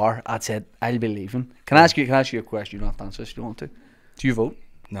the power, that's it. I'll be leaving. Can I ask you a question? You don't have to answer this if you don't want to. Do you vote?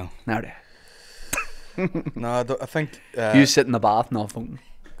 No. No, there. No, I think you sit in the bath not voting.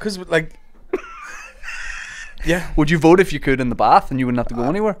 Because like, yeah. Would you vote if you could in the bath and you wouldn't have to go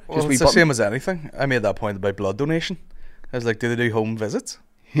anywhere? Well, Just it's wee the button? same as anything. I made that point about blood donation. I was like, do they do home visits?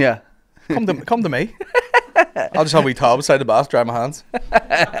 Yeah. Come to me. I'll just have a wee towel beside the bath, dry my hands.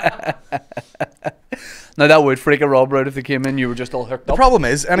 Now that would freak a robber out if they came in. You were just all hooked The up. problem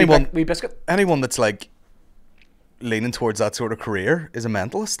is Wee biscuit. anyone that's like leaning towards that sort of career is a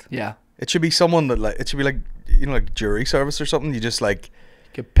mentalist. Yeah. It should be someone that like, it should be like, you know, like jury service or something. You just like,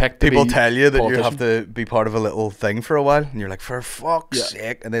 Get picked. people tell you that you politician. have to be part of a little thing for a while, and you're like, for fuck's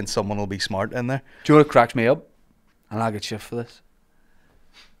sake, and then someone will be smart in there. Do you know what cracks me up? And I'll get shit for this.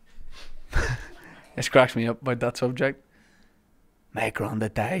 This cracks me up about that subject. My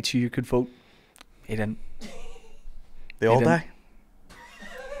granddad died so you could vote. He didn't. They all didn't.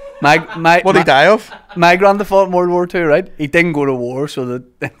 die. What did he die of? My granddad fought in World War II, right? He didn't go to war so that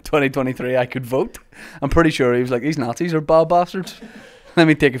in 2023 I could vote. I'm pretty sure he was like, these Nazis are bad bastards. Let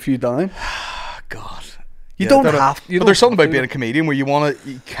me take a few down. God. You Yeah, don't that- have to. But there's something about being a comedian where you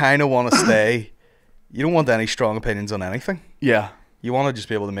kind of want to stay. You don't want any strong opinions on anything. Yeah. You want to just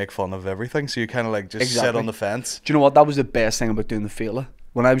be able to make fun of everything. So you kind of like just sit Exactly. on the fence. Do you know what? That was the best thing about doing the Fela.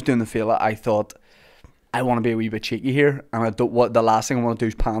 When I was doing the Fela, I thought, I want to be a wee bit cheeky here, and I don't. What the last thing I want to do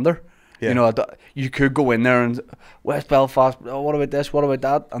is pander. Yeah. You know, you could go in there and West Belfast. Oh, what about this? What about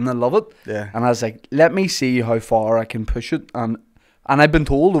that? And then love it. Yeah. And I was like, let me see how far I can push it. And I've been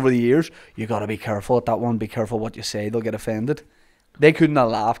told over the years, you got to be careful at that one. Be careful what you say. They'll get offended. They couldn't have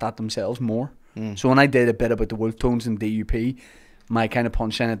laughed at themselves more. So when I did a bit about the wolf tones and DUP, my kind of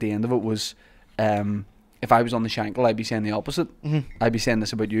punchline at the end of it was, if I was on the Shankle, I'd be saying the opposite. I'd be saying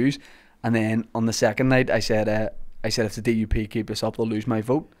this about yous. And then on the second night, I said if the DUP keep this up, they'll lose my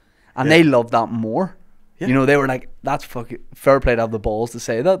vote. And they loved that more. Yeah. You know, they were like, that's fucking fair play to have the balls to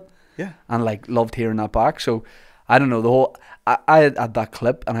say that. Yeah. And like loved hearing that back. So I don't know, the whole I had that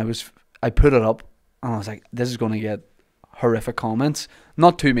clip and I put it up and I was like, this is gonna get horrific comments.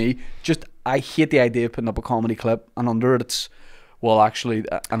 Not to me, just I hate the idea of putting up a comedy clip and under it it's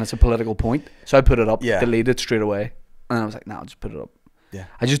and it's a political point. So I put it up, deleted it straight away. And I was like, I'll just put it up. Yeah.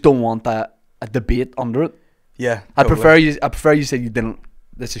 I just don't want a debate under it. Yeah. I Totally. prefer you say you didn't,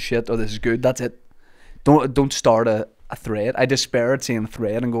 this is shit or this is good, that's it. Don't start a thread. I despair at seeing a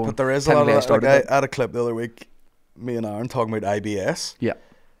thread and going, But there is a lot technically I of started like, it. I had a clip the other week, me and Aaron talking about IBS. Yeah.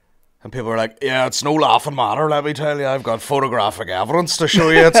 And people are like, yeah, it's no laughing matter, let me tell you. I've got photographic evidence to show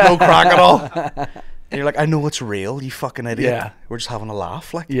you it's no crack at all. And you're like, I know it's real, you fucking idiot. Yeah. We're just having a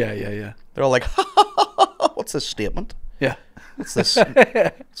laugh. Like, Yeah. they're all like, what's this statement? Yeah. What's this?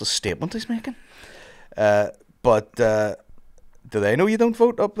 It's a statement he's making. But do they know you don't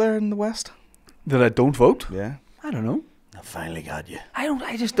vote up there in the West? That I don't vote? Yeah. I don't know. I finally got you.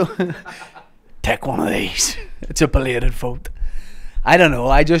 I just don't. Take one of these. It's a belated vote. I don't know.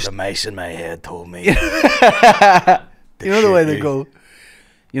 I just. The mice in my head told me. You know the way they go.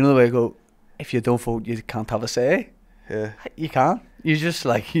 You know the way they go. If you don't vote, you can't have a say. Yeah. You can't. You just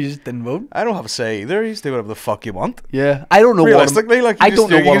didn't vote. I don't have a say either. You just do whatever the fuck you want. Yeah. I don't know Realistically, like I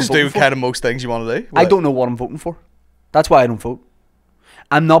don't know what you I'm just do voting for. kind of most things you want to do. I don't know what I'm voting for. That's why I don't vote.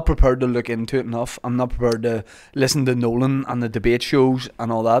 I'm not prepared to look into it enough. I'm not prepared to listen to Nolan and the debate shows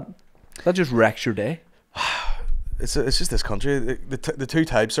and all that. That just wrecks your day. It's just this country. The two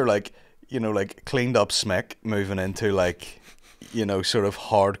types are like, you know, like cleaned up smick moving into like, you know, sort of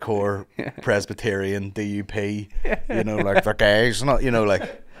hardcore Presbyterian DUP, you know, like they're gays, not, you know,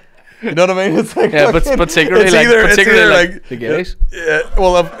 like, you know what I mean? It's like, Yeah, but secretly, it's like, either, but it's secretly, either like, like the gays. Yeah,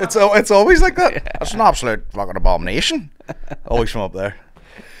 well, it's always like that. That's an absolute fucking abomination. Always from up there.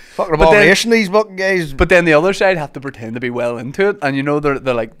 Fucking abomination, these fucking gays. But then the other side have to pretend to be well into it, and you know they're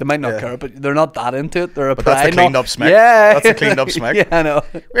like they might not Yeah. care, but they're not that into it. They're a But pride. that's the cleaned up smack. Yeah, That's the cleaned up smack. Yeah, I know.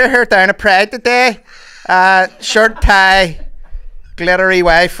 We're here down at Pride today. Shirt, tie, glittery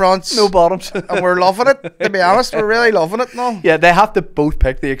wave fronts. No bottoms. And we're loving it, to be honest. We're really loving it now. Yeah, they have to both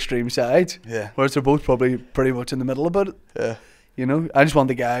pick the extreme sides. Yeah. Whereas they're both probably pretty much in the middle about it. Yeah. You know, I just want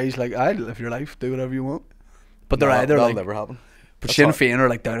the guys like, I live your life, do whatever you want. But they're either that'll like, never happen. but That's Sinn hard. Féin are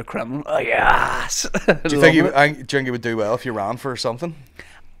like down at Kremlin. Oh yes. Do you think you would do well if you ran for something?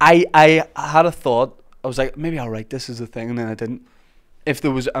 I had a thought. I was like, maybe I'll write this as a thing, and then I didn't. If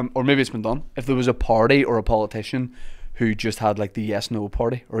there was, or maybe it's been done. If there was a party or a politician who just had like the yes no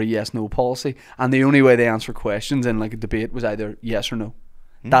party or a yes no policy, and the only way they answer questions in like a debate was either yes or no.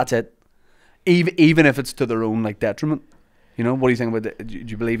 That's it. Even if it's to their own like detriment. You know, what do you think about that? Do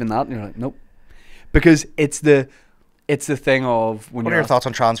you believe in that? And you're like, nope. Because it's the thing of when What are your thoughts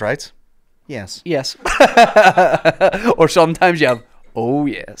on trans rights? Yes. Yes. Or sometimes you have, oh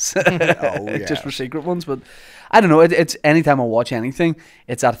yes. yeah. Just for secret ones. But I don't know. It's anytime I watch anything,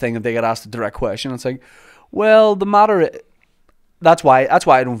 it's that thing if they get asked a direct question. It's like, well, the matter. That's why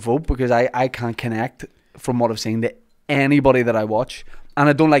I don't vote, because I can't connect from what I've seen to anybody that I watch, and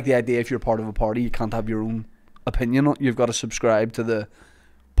I don't like the idea if you're part of a party you can't have your own opinion. You've got to subscribe to the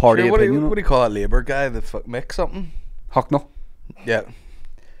party Sure, what opinion. do you call that Labour guy? The Mick something? Hucknall. Yeah.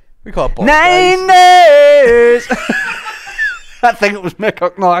 We call it bald 9 guys. days. I think it was Mick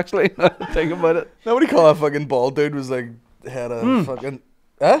Hucknall, actually. Now that I think about it. Nobody call that fucking bald dude was like had a fucking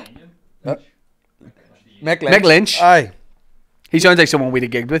Mick Lynch. Mick Lynch. Aye. He sounds like someone we'd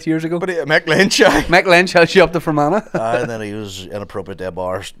have gigged with years ago. But Mick Lynch, aye. Mick Lynch has you up to Fermanagh. And then he was inappropriate to a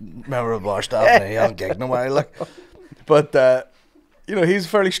member of the bar staff, and he hasn't gigged in a while. Like. But you know, he's a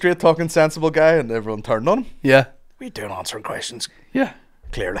fairly straight talking, sensible guy, and everyone turned on him. Yeah. We doing answering questions. Yeah.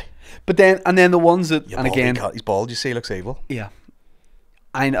 Clearly. But then the ones that, Yeah, and again, he's bald, you see, he looks evil. yeah.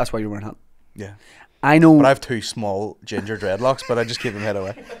 That's why you're wearing a hat. Yeah. I know. But I have two small ginger dreadlocks, but I just keep them head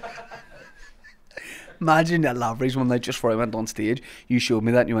away. Imagine at Lavery's one night just before I went on stage, you showed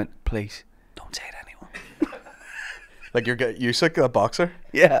me that and you went, please, don't say it to anyone. Like you're Usyk, a boxer.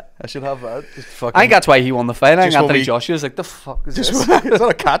 Yeah. I should have that. Just fucking. I think that's why he won the fight. I think Just when Anthony we- Joshua was like, the fuck is Just, this? is that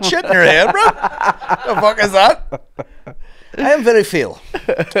a cat shit in your head, bro? The fuck is that? I am very feel.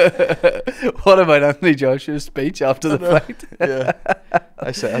 What about Anthony Joshua's speech after the fight? Yeah.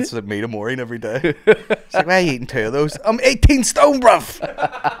 I say that's like me to Maureen every day. It's like, why are you eating two of those? I'm 18 stone, bruv.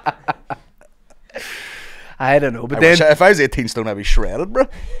 I don't know. But I then, wish if I was 18 stone, I'd be shredded, bro.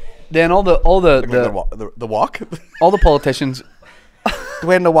 then all the The walk. all the politicians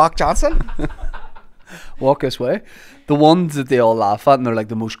Dwayne the Walk Johnson. walk this way. The ones that they all laugh at and they're like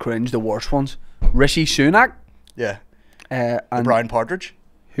the most cringe, the worst ones. Rishi Sunak. Yeah. And Brown Partridge.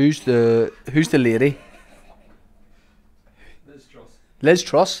 who's the lady? Liz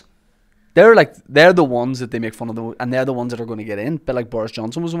Truss. They're the ones that they make fun of, and they're the ones that are going to get in. But like Boris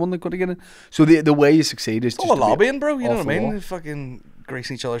Johnson was the one that going to get in. So the way you succeed is All just the to be lobbying, bro. You know off what I the mean? wall. They're fucking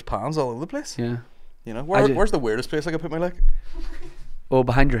greasing each other's pans all over the place. Yeah. You know, I do- where's the weirdest place I could put my leg? Oh,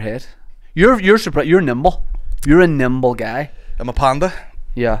 behind your head. You're surprised. You're nimble. You're a nimble guy. I'm a panda.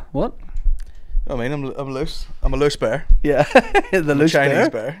 Yeah. What? I mean, I'm loose. I'm a loose bear. Yeah. The loose Chinese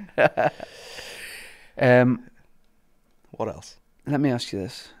bear. bear. What else? Let me ask you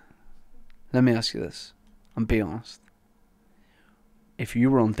this. And be honest. If you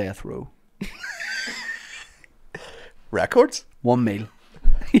were on death row, Records? one meal.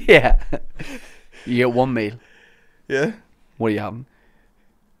 Yeah. You get one meal. Yeah. What are you having?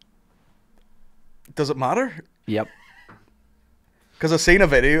 Does it matter? Yep. Because I've seen a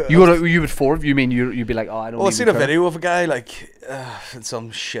video. You would forfeit. You mean you'd be like, oh, I don't. Well, I've even seen a care. video of a guy like in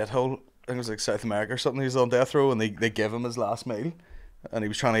some shithole. I think it was like South America or something. He was on death row and they give him his last meal, and he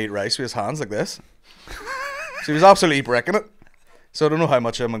was trying to eat rice with his hands like this. So he was absolutely bricking it. So I don't know how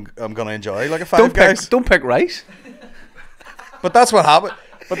much I'm gonna enjoy like a Five Guys. Don't pick rice. But that's what happened.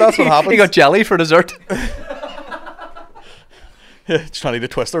 But that's what happened. He got jelly for dessert. Yeah, just trying to eat a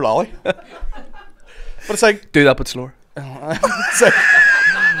Twister lolly. But it's like, Do that, but slower. it's like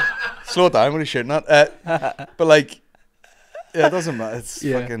slow it down when he's shooting at. But like, yeah, it doesn't matter. It's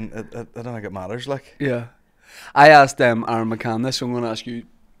Yeah. fucking. I don't think it matters. Like, Yeah. I asked Aaron McCann this, so I'm going to ask you,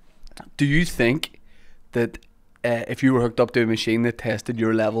 do you think that if you were hooked up to a machine that tested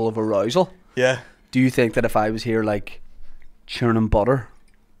your level of arousal, yeah, do you think that if I was here like churning butter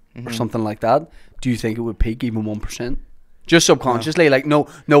or something like that, do you think it would peak even 1%? Just subconsciously, like no,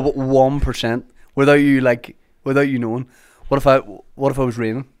 but 1% without you knowing. What if I was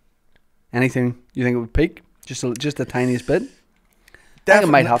raining? Anything you think it would peak? Just the tiniest bit. I think it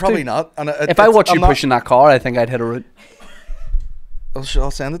might have probably to. not. And if I watch you pushing that car, I think I'd hit a root.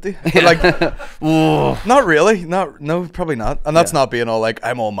 I'll send it to you. But like, not really. No, probably not. And that's not being all like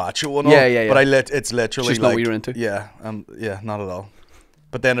I'm all macho and all. Yeah. But it's literally just like, not what you're into. Yeah, not at all.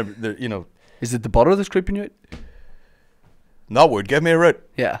 But then you know, is it the butter that's creeping you out? Not would give me a root.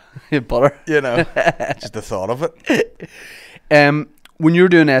 Yeah, butter. You know, just the thought of it. When you're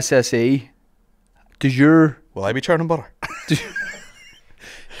doing SSE, will I be churning butter?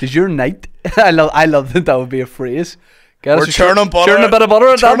 Does your night? I love that would be a phrase. We're churning butter. Churning a bit of butter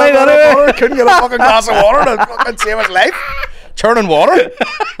at that night. Anyway. Couldn't get a fucking glass of water to fucking save his life. Churning water.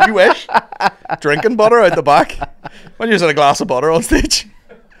 You wish. Drinking butter out the back. When you're using a glass of butter on stage.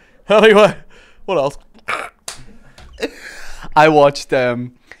 Anyway, what else? I watched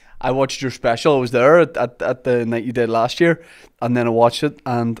your special. I was there at the night you did last year, and then I watched it,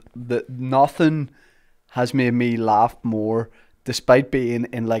 and nothing has made me laugh more, despite being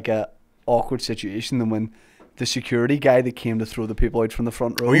in like a awkward situation, than when the security guy that came to throw the people out from the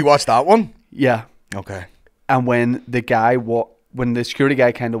front row. Oh, you watched that one? Yeah. Okay. And when the security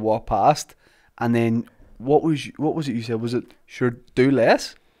guy kind of walked past, and then what was it you said? Was it sure do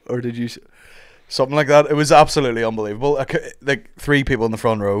less, or did you? Something like that. It was absolutely unbelievable. Like 3 people in the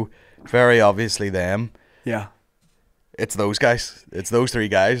front row, very obviously them. Yeah. It's those guys. It's those 3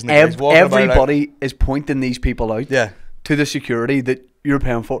 guys. And everybody is pointing these people out. Yeah. To the security that you're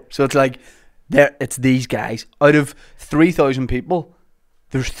paying for. So it's like, it's these guys. Out of 3,000 people,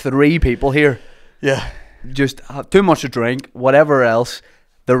 there's 3 people here. Yeah. Just too much to drink, whatever else.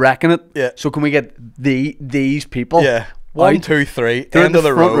 They're wrecking it. Yeah. So can we get these people? Yeah. 1, 2, 3. They're end in of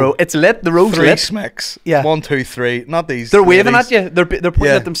the front row. It's lit. The row's 3 lit. smicks. Yeah. 1, 2, 3. Not these. They're waving ladies. at you. They're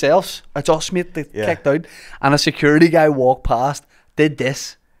pointing at themselves. It's us, mate. They kicked out, and a security guy walked past. Did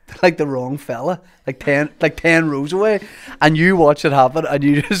this like the wrong fella, like 10 rows away, and you watch it happen, and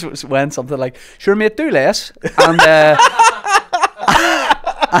you just went something like, "Sure, mate, do less," and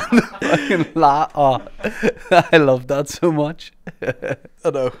and fucking laugh. Oh, I love that so much. I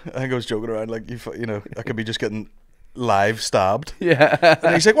know. I think I was joking around. Like you know, I could be just getting live stabbed. Yeah.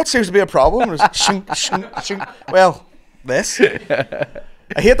 And he's like, "What seems to be a problem?" And it's shink, shink, shink. Well, this.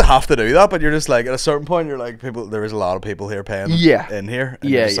 I hate to have to do that, but you're just like, at a certain point, you're like, there is a lot of people here paying in here. And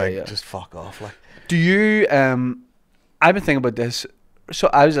you're just just fuck off. Like, do you, I've been thinking about this. So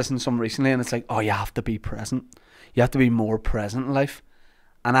I was listening to some recently, and it's like, oh, you have to be present. You have to be more present in life.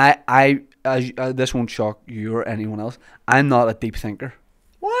 And this won't shock you or anyone else. I'm not a deep thinker.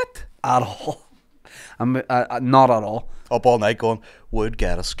 What? At all. I'm not at all. Up all night going, would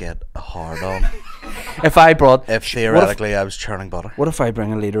Geddis get a hard on? If theoretically I was churning butter. What if I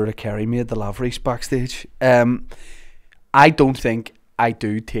bring a leader to carry me at the Lavery's backstage? I don't think I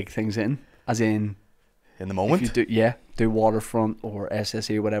do take things in, as in the moment. If you do Waterfront or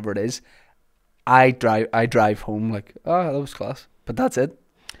SSE or whatever it is. I drive home like, oh, that was class, but that's it.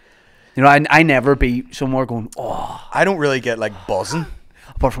 You know, I never be somewhere going, oh. I don't really get like buzzing.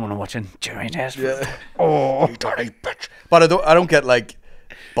 Apart from when I'm watching Jerry Nesbitt. Yeah. Oh, you dirty bitch. But I don't get like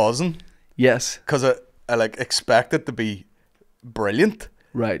buzzing. Yes. Because I like expect it to be brilliant.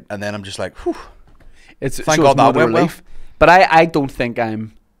 Right. And then I'm just like, whew. Thank God that went relief. Well. But I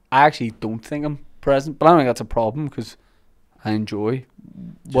actually don't think I'm present. But I don't think that's a problem, because I enjoy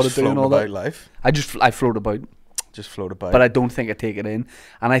what I do and all that. Life. I float about. Just float about. But I don't think I take it in.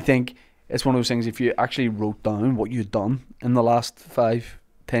 And I think it's one of those things, if you actually wrote down what you'd done in the last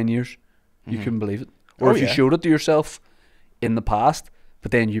 5-10 years, you couldn't believe it. Or if you showed it to yourself in the past,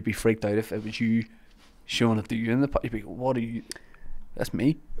 but then you'd be freaked out if it was you showing it to you in the past. You'd be, what are you? That's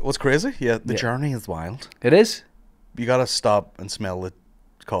me. What's crazy? Yeah, the journey is wild. It is. You gotta stop and smell the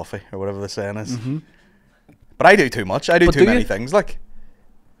coffee, or whatever the saying is. Mm-hmm. But I do too much. I do too many things. Like,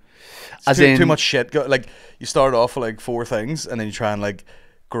 too much shit. Like, you start off with like 4 things, and then you try and like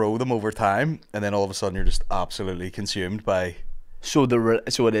grow them over time, and then all of a sudden you're just absolutely consumed by. So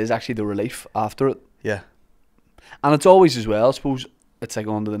it is actually the relief after it. Yeah. And it's always as well, I suppose, it's like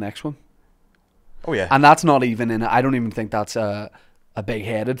on to the next one. Oh yeah. And that's not even in it. I don't even think that's a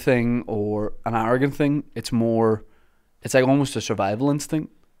big-headed thing or an arrogant thing. It's more, it's like almost a survival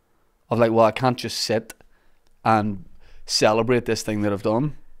instinct of like, well, I can't just sit and celebrate this thing that I've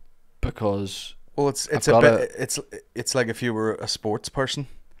done, because well, it's like if you were a sports person,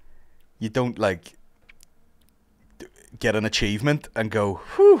 you don't like, get an achievement and go,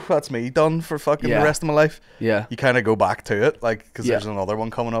 whew, that's me done for fucking the rest of my life. Yeah. You kind of go back to it, like, because there's another one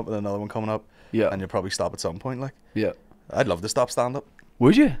coming up and another one coming up. Yeah. And you'll probably stop at some point, like. Yeah. I'd love to stop stand-up.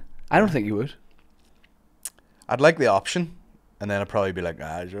 Would you? I don't think you would. I'd like the option, and then I'd probably be like,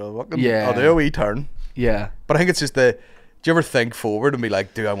 sure, Yeah. I'll do a wee turn. Yeah. But I think it's just do you ever think forward and be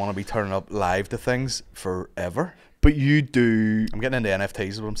like, do I want to be turning up live to things forever? But you do... I'm getting into NFTs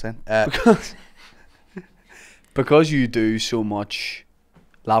is what I'm saying. Because you do so much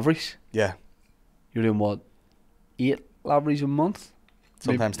laveries. Yeah. You're doing what? 8 laveries a month?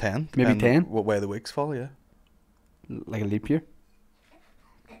 Sometimes 10. Maybe 10. What way the weeks fall, yeah. Like a leap year?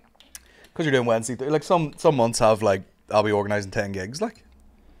 Because you're doing Wednesday. Like some months have like, I'll be organising 10 gigs, like.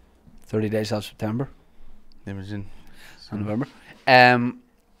 30 days of September. Imagine. And November.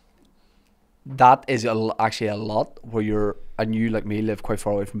 That is actually a lot where you're, and you like me live quite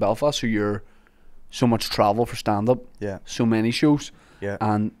far away from Belfast, so you're so much travel for stand up. Yeah. So many shows. Yeah.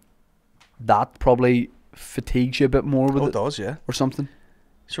 And that probably fatigues you a bit more with it does, yeah. Or something.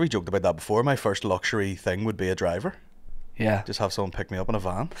 Sure, we joked about that before. My first luxury thing would be a driver. Yeah. Just have someone pick me up in a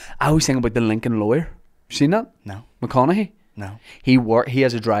van. I always think about the Lincoln Lawyer. Seen that? No. McConaughey? No. He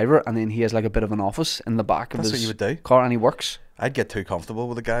has a driver, and then he has like a bit of an office in the back of That's his what you would do. car, and he works. I'd get too comfortable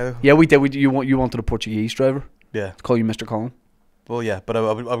with the guy though. Yeah, we did. You wanted a Portuguese driver. Yeah. Call you Mr. Colin. Well, yeah, but I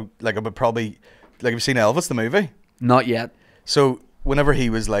would probably, like, have you seen Elvis the movie? Not yet. So whenever he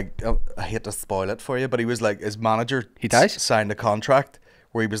was like, I hate to spoil it for you, but he was like, his manager signed a contract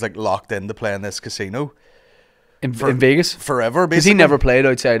where he was like locked into playing this casino in Vegas forever, because he never played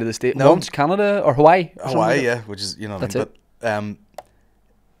outside of the state. No. Once Canada or Hawaii. Or Hawaii, yeah, which is, you know, that's it. But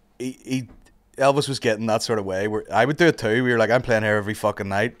Elvis was getting that sort of way where I would do it too. We were like, I'm playing here every fucking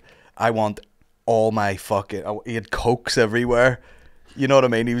night. I want all my fucking. He had cokes everywhere. You know what I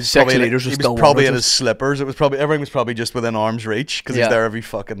mean? He was Sexy probably leaders he with was still probably in waters. his slippers. It was probably everything was probably just within arm's reach because he's there every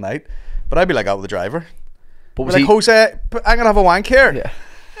fucking night. But I'd be like out with the driver. But was like, Jose, I'm gonna have a wank here. Yeah.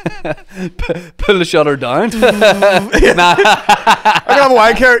 Pull the shutter down. I'm gonna have a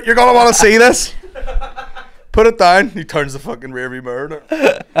wank here. You're gonna want to see this. Put it down. He turns the fucking rearview mirror.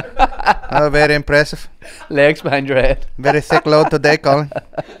 Oh, very impressive. Legs behind your head. Very thick load today, Colin.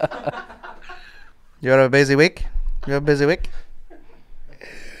 You're a busy week. You're a busy week.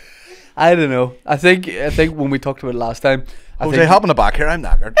 I don't know. I think when we talked about it last time, Jose, hop in the back here. I'm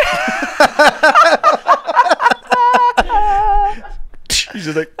knackered. He's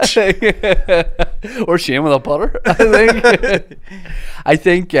just like, or Shane with a putter. I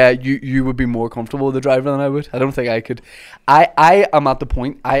think you would be more comfortable with the driver than I would. I don't think I could. I am at the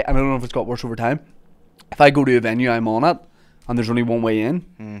point. I don't know if it's got worse over time. If I go to a venue, I'm on it, and there's only one way in,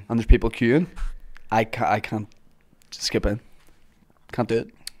 and there's people queuing. I can't skip in. Can't do it.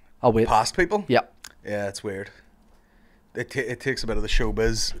 I'll wait. Past people. Yeah. Yeah, it's weird. It takes a bit of the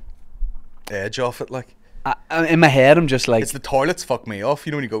showbiz edge off it, like. In my head, I'm just like, it's the toilets fuck me off.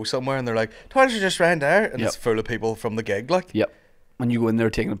 You know when you go somewhere and they're like, toilets are just round there, and it's full of people from the gig, like. Yep. When you go in there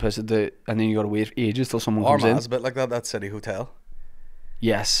taking a piss at and then you gotta wait ages till someone comes in. Armagh's a bit like that City Hotel.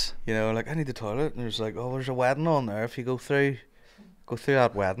 Yes. You know, like, I need the toilet, and there's like, oh, there's a wedding on there. If you go through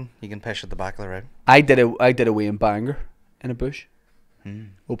that wedding, you can piss at the back of the room. I did a wee in Bangor in a bush.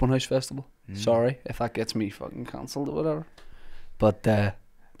 Open house festival. Sorry if that gets me fucking cancelled or whatever. But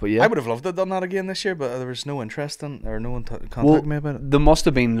yeah, I would have loved to have done that again this year, but there was no interest in, or no one contacted me about it. There must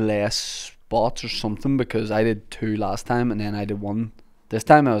have been less spots or something because I did 2 last time and then I did 1 this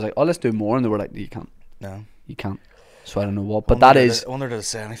time. I was like, oh, let's do more, and they were like, you can't. No, you can't. So I don't know what, but that is. I wonder did it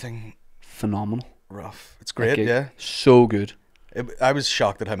say anything phenomenal. Rough. It's great, yeah. So good. I was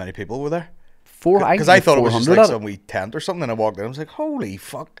shocked at how many people were there. Because I thought it was just like some wee tent or something, and I walked in, I was like, holy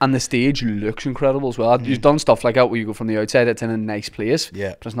fuck. And the stage looks incredible as well. You've done stuff like that where you go from the outside, it's in a nice place,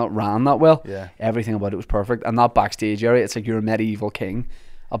 yeah, but it's not ran that well. Yeah, everything about it was perfect. And that backstage area, it's like you're a medieval king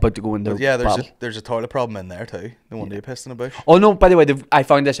about to go into there's a toilet problem in there too. No wonder you pissed in a bush. Oh no, by the way, I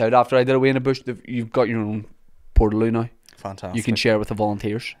found this out after I did away in a bush. You've got your own portaloo now. Fantastic. You can share with the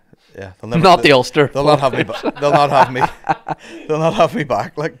volunteers. Yeah, not the Ulster. They'll not have me. They'll not have me. They'll not have me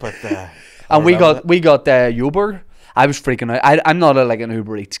back. Like, but. And we got Yoburger. I was freaking out. I'm not like an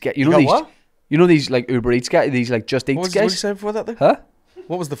Uber Eats guy. You know these? What? You know these like Uber Eats guys? These like Just Eats guys? What did you say before that? Though? Huh?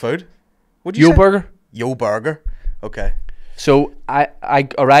 What was the food? What did you say? Yoburger. Yoburger. Okay. So I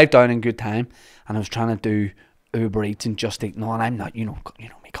arrived down in good time, and I was trying to do Uber Eats and Just Eat. No, and I'm not. You know me,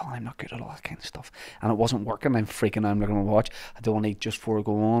 Colin. I'm not good at all that kind of stuff, and it wasn't working. I'm freaking out. I'm looking at my watch. I don't want to eat just before I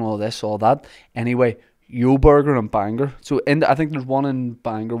go on. All this, all that. Anyway, Yoburger and Bangor. So I think there's one in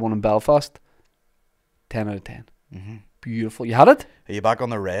Bangor, one in Belfast. 10 out of 10. Beautiful. You had it? Are you back on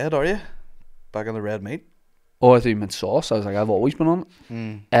the red, are you? Back on the red meat? Oh, I thought you meant sauce. I was like, I've always been on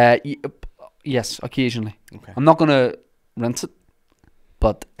it. Yes, occasionally. Okay. I'm not gonna rinse it,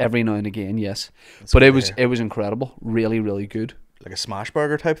 but every now and again, yes. That's But good it to was hear. it was incredible. Really, really good. Like a smash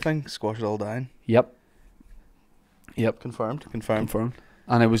burger type thing. Squash it all down. Yep. Confirmed. Confirmed.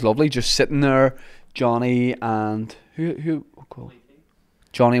 And it was lovely just sitting there, Johnny and who called?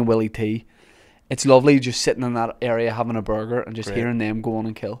 Johnny and Willie T. It's lovely just sitting in that area having a burger and just Great. hearing them go on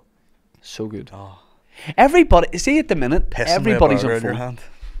and kill. So good. Oh, Everybody, see at the minute, pissing everybody's with a on burger in your form.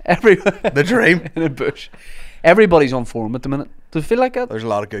 hand. The dream. In a bush. Everybody's on form at the minute. Does it feel like that? There's a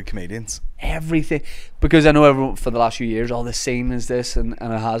lot of good comedians. Everything. Because I know everyone for the last few years, the scene is this, and it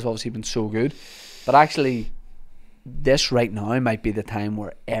has obviously been so good. But actually, this right now might be the time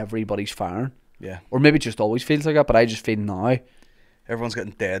where everybody's firing. Yeah. Or maybe it just always feels like that, but I just feel now. Everyone's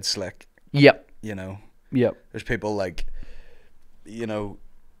getting dead slick. Yep. You know. Yep. There's people like, you know,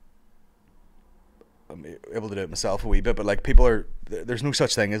 I'm able to do it myself a wee bit, but like people are, there's no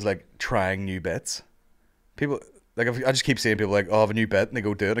such thing as like trying new bits. People, like I just keep seeing people like, oh, I have a new bit, and they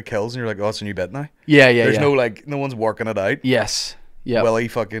go do it, it kills, and you're like, oh, it's a new bit now. Yeah. There's no like, no one's working it out. Yes. Yeah. Willie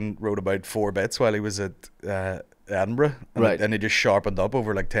fucking wrote about 4 bits while he was at Edinburgh, and Right. and he just sharpened up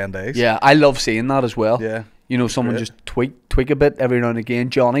over like 10 days. Yeah, I love seeing that as well. Yeah. You know, someone Great. just tweak a bit every now and again.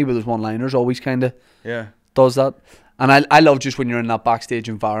 Johnny with his one-liners always kind of Yeah. does that. And I love just when you're in that backstage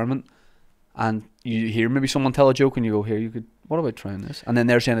environment and you hear maybe someone tell a joke and you go, here, you could, what about trying this? And then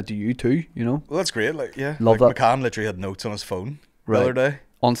they're saying it to you too, you know, Well, that's great. Like, yeah. Love like, that. McCann literally had notes on his phone Right. the other day.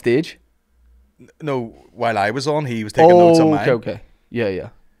 on stage. No, while I was on, he was taking notes on mine. okay. Yeah. You know?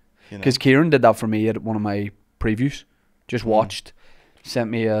 Because Kieran did that for me at one of my previews. Just watched, sent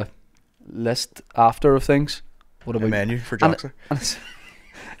me a list after of things. What A about menu for and Joxer.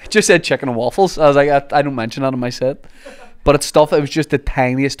 it just said chicken and waffles. I was like, I don't mention that in my set. But it's stuff, it was just the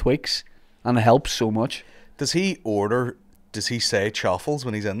tiniest tweaks and it helps so much. Does he say chaffles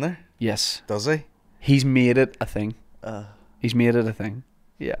when he's in there? Yes. Does he? He's made it a thing. He's made it a thing.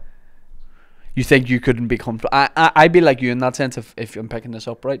 Yeah. You think you couldn't be comfortable? I'd be like you in that sense if I'm picking this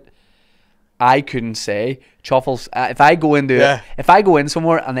up right. I couldn't say chaffles. If I go into Yeah. if I go in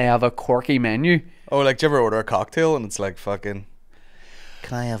somewhere and they have a quirky menu, Oh, like, do you ever order a cocktail and it's like fucking...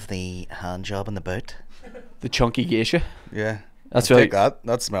 Can I have the hand job in the boot? the chunky geisha. Yeah. That's I'll right. take that.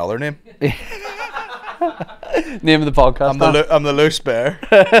 That's my other name. Name of the podcast. I'm the loose bear.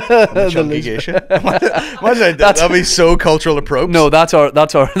 I'm the chunky loose geisha. Imagine I did that. That'd be so cultural approach. No, that's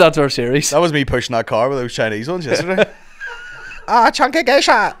our series. That was me pushing that car with those Chinese ones yesterday. Chunky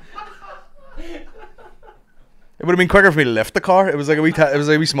geisha! It would have been quicker for me to lift the car. It was like a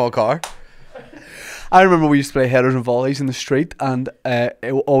wee small car. I remember we used to play headers and volleys in the street, and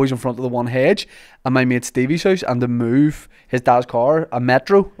always in front of the one hedge. And my mate Stevie's house, and to move his dad's car, a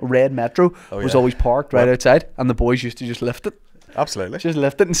red Metro, was yeah. always parked right outside, and the boys used to just lift it, Absolutely. just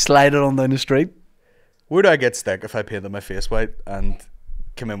lift it and slide it on down the street. Would I get stick if I painted my face white and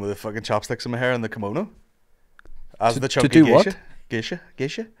came in with the fucking chopsticks in my hair and the kimono? As the chunky do geisha? what?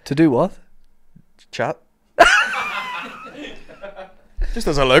 Geisha? To do what? Chat. Just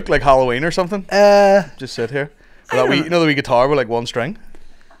as a look, like Halloween or something. Just sit here. With that wee, you know the wee guitar with like one string?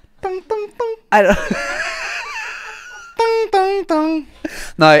 Dun, dun, dun, I don't. dun, dun, dun.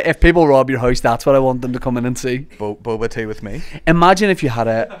 Now, if people rob your house, that's what I want them to come in and see. Boba tea with me. Imagine if you had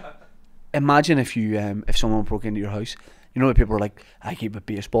a. Imagine if you if someone broke into your house. You know what people are like? I keep a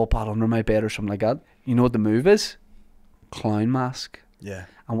baseball bat under my bed or something like that. You know what the move is? Clown mask. Yeah.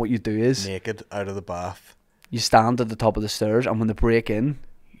 And what you do is Naked out of the bath. you stand at the top of the stairs, and when they break in,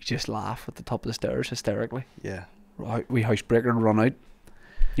 you just laugh at the top of the stairs hysterically. Yeah. Right, we housebreaker and run out.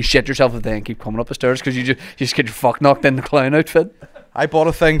 You shit yourself if they keep coming up the stairs because you just get your fuck knocked in the clown outfit. I bought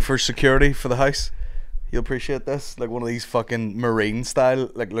a thing for security for the house. You'll appreciate this. Like one of these fucking marine style,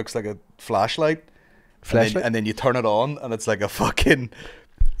 like looks like a flashlight. Flashlight? And then you turn it on and it's like a fucking,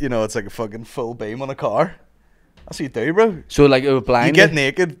 you know, it's like a fucking full beam on a car. That's what you do, bro. So like it would You blind get you.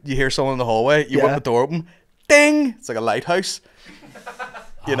 naked, you hear someone in the hallway, you Yeah. whip the door open, ding! It's like a lighthouse.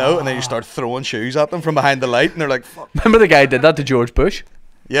 You know, and then you start throwing shoes at them from behind the light and they're like, fuck. Remember the guy did that to George Bush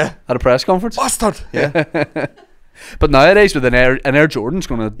Yeah. at a press conference? Bastard! Yeah. But nowadays with an Air Jordan's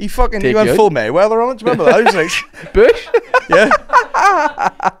gonna He fucking, take he went you out. full Mayweather on it. Do you remember that? He was like, Bush. yeah.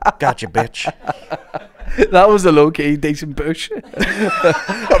 Gotcha, bitch. That was a low key decent Bush.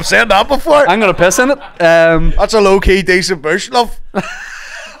 I've said that before. I'm gonna piss in it. That's a low-key decent bush, love.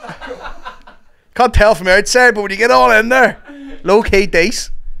 Can't tell from outside, but when you get all in there, low-key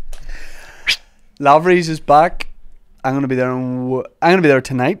decent. Lavery's is back. I'm gonna be there. I'm gonna be there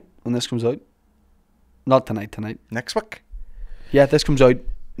tonight when this comes out. Not tonight. Next week. Yeah, this comes out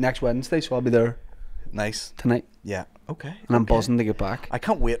next Wednesday, so I'll be there Nice. tonight, Yeah. Okay. and I'm okay. buzzing to get back. I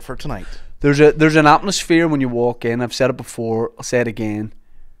can't wait for tonight. There's an atmosphere when you walk in. I've said it before. I'll say it again.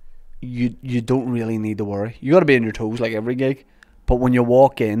 You don't really need to worry. You got to be on your toes like every gig, but when you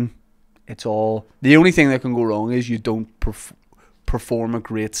walk in, it's all. The only thing that can go wrong is you don't perform a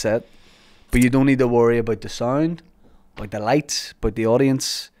great set, but you don't need to worry about the sound, about the lights, about the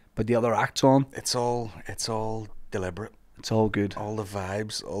audience, about the other acts on. It's all deliberate. It's all good. All the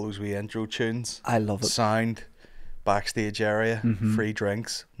vibes, all those wee intro tunes. I love it. Sound, backstage area, free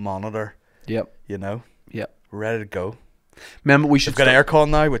drinks, monitor. Yep. You know, Yep. we're ready to go. Remember we should We've got aircon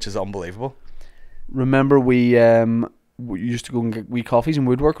now, which is unbelievable. Remember we used to go and get wee coffees and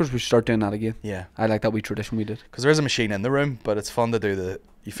woodworkers. We should start doing that again. Yeah, I like that wee tradition we did. because there is a machine in the room, but it's fun to do the.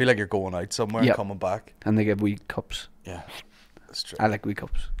 You feel like you're going out somewhere Yep. and coming back. And they give wee cups. Yeah, that's true. I like wee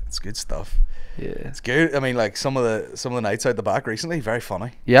cups. It's good stuff. Yeah. It's good. I mean, like some of the nights out the back recently, very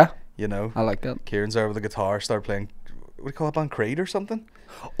funny. Yeah, You know, I like that. Kieran's there with the guitar, started playing. What do you call it, band Creed or something?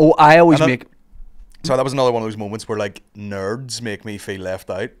 Oh, I always And make. So that was another one of those moments where like nerds make me feel left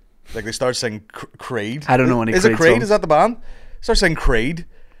out. Like they start singing Creed. I don't know any Is Creed it Creed? songs. Is that the band? Start singing Creed,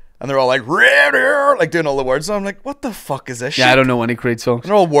 and they're all like "Rare," like doing all the words. And I'm like, what the fuck is this? Yeah, shit? I don't know any Creed songs. And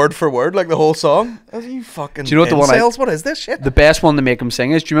they're all word for word, like the whole song. Are you fucking? Do you know what the one incels? What is this shit? The best one to make them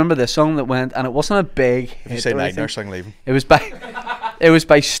sing is. Do you remember this song that went? And it wasn't a big. If you hit say or Night anything. Nurse, I'm leaving. It was by. It was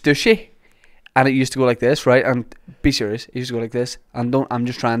by Stushy, and it used to go like this, right? And be serious, it used to go like this. And don't. I'm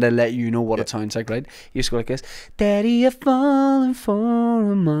just trying to let you know what it sounds like, right? It used to go like this. Daddy, you're falling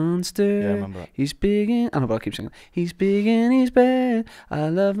for a monster. Yeah, I remember that. He's big and I know, but I keep singing. He's big and he's bad. I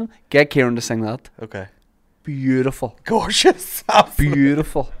love him. Get Kieran to sing that. Okay. Beautiful. Gorgeous.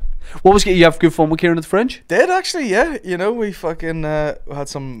 Beautiful. What was you have good fun with Kieran at the Fringe? Did actually, yeah. You know, we fucking had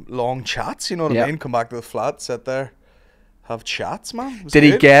some long chats. You know what Yeah. I mean? Come back to the flat, sit there, have chats, man. It was Did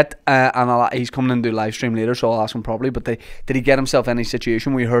he good. get he's coming in to do live stream later, so I'll ask him probably. But did he get himself any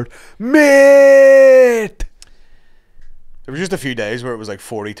situation where you heard mate? There was just a few days where it was like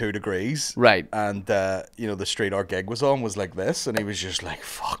 42 degrees, Right, and you know the street art gig was on was like this, and he was just like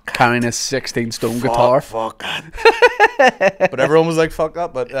fuck, carrying a 16-stone fuck, guitar. fuck that. But everyone was like fuck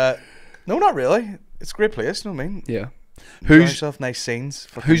that. But no, not really. It's a great place. You know what I mean? Yeah. Enjoy Who's yourself, nice scenes.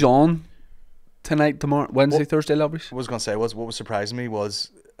 Fucking- who's on tonight, tomorrow, Wednesday, What- Thursday, lovelies? What I was gonna say was what was surprising me was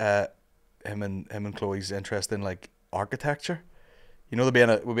him and Chloe's interest in like architecture. You know, we'll be in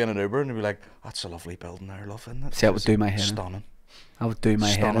an Uber and they'll be like, "That's a lovely building there, love, isn't it?" See, that would do my head in. Stunning. I would do my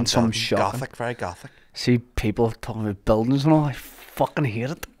head Stunning in some building. shocking. Gothic, very gothic. See people talking about buildings and all. I fucking hate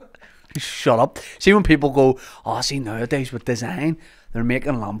it. Shut up. See when people go, oh, see nowadays with design, they're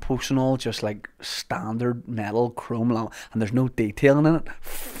making lampposts and all just like standard metal chrome lamp, and there's no detailing in it.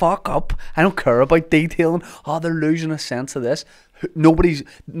 Fuck up. I don't care about detailing. Oh, they're losing a sense of this.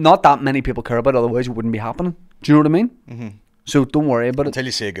 Not that many people care about it, otherwise it wouldn't be happening. Do you know what I mean? Mm-hmm. So don't worry about it. Until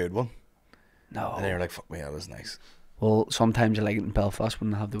you see a good one, No. and then you're like, "Fuck me, that was nice." Well, sometimes I like it in Belfast when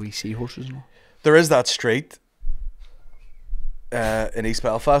they have the wee seahorses and all. There is that street in East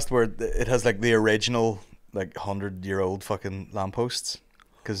Belfast where it has like the original like 100-year-old fucking lampposts,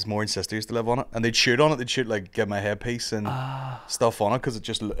 because Maureen's sister used to live on it, and they'd shoot on it. They'd shoot like Get My Headpiece and stuff on it because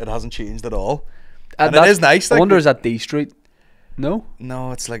it hasn't changed at all. And it is nice. I Like, wonder, is that D Street? No?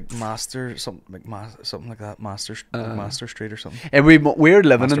 no, it's like Master something like that. Master Street or something. And we're living in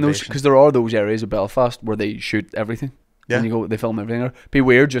those, Masturbation. because there are those areas of Belfast where they shoot everything. Yeah. And you go, they film everything there. Be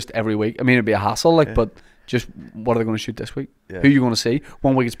weird just every week. I mean, it'd be a hassle, like, Yeah. but just what are they going to shoot this week? Yeah. Who are you going to see?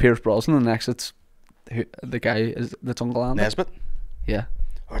 One week it's Pierce Brosnan, and the next it's the guy that's Uncle Andy. Nesbitt. Yeah.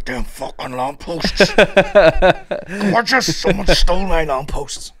 Oh, damn fucking lampposts. Gorgeous. Someone stole my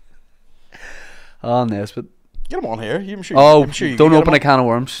lampposts. Oh, Nesbitt. Get him on here. I'm sure. Oh, I'm sure you don't can get open him a can of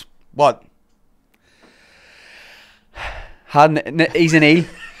worms. on. What? He's an eel.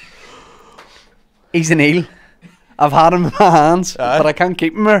 He's an eel. I've had him in my hands, Aye. but I can't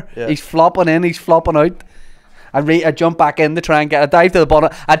keep him there. Yeah. He's flopping in, he's flopping out. I jump back in to try and I dive to the bottom.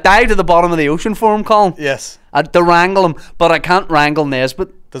 I dive to the bottom of the ocean for him, Colin. Yes. To wrangle him, but I can't wrangle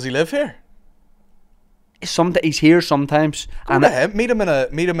Nesbitt. Does he live here? He's here sometimes, Go and to him. Meet him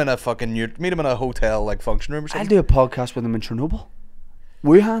in a hotel like function room or I'll something. do a podcast with him in Chernobyl.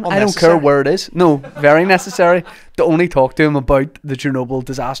 Wuhan. I don't care Unnecessary. where it is. No, very necessary to only talk to him about the Chernobyl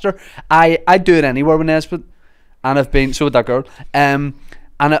disaster. I do it anywhere with Nesbitt, and I've been so with that girl. And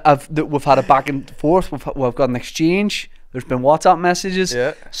we've had a back and forth. We've got an exchange. There's been WhatsApp messages.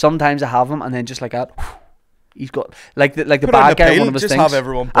 Yeah. Sometimes I have him, and then just like that, he's got like the Put bad out guy. an One of appeal, his just things. have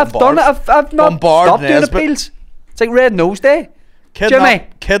everyone I've done it. I've not bombard stopped doing Nesbitt. appeals. It's like Red Nose Day. Jimmy.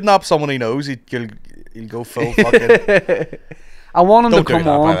 Kidnap someone he knows. He'll go full fucking. I want him Don't to do come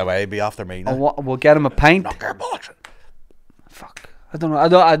that, by the on. way. Be after me now. We'll get him a pint. Fuck. I don't know.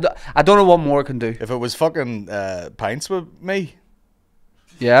 I don't know what more I can do. If it was fucking pints with me,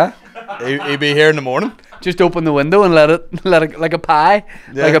 Yeah. he'd be here in the morning. Just open the window and let it like a pie,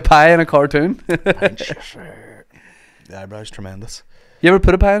 Yeah. like a pie in a cartoon. The eyebrow's tremendous. You ever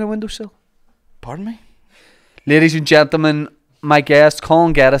put a pie in a windowsill? Pardon me? Ladies and gentlemen, my guest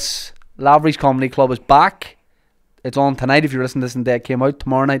Colin Geddis, Lavery's Comedy Club is back. It's on tonight. If you're listening to this, and day it came out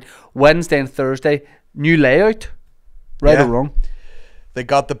tomorrow night, Wednesday and Thursday. New layout, right Yeah. or wrong? They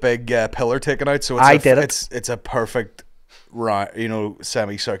got the big pillar taken out, so it's a perfect,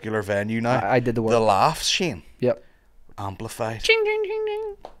 semicircular venue now. I did the work. The laughs, Shane, Yep. amplified. Ching, ching, ching,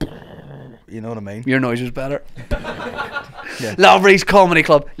 ching. You know what I mean? Your noise was better. Lavery's Comedy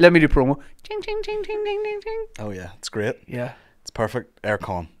Club. Let me do promo. Ching, ching, ching, ching, ching, ching, ching. Oh yeah, it's great. Yeah. It's perfect.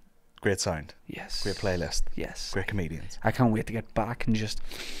 Aircon, great sound, Yes. great playlist, Yes. great comedians. I can't wait to get back and just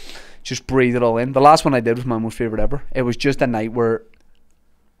breathe it all in. The last one I did was my most favourite ever. It was just a night where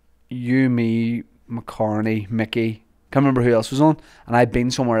you, me, McCartney, Mickey, can't remember who else was on, and I'd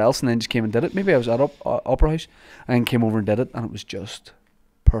been somewhere else and then just came and did it. Maybe I was at Opera House and came over and did it, and it was just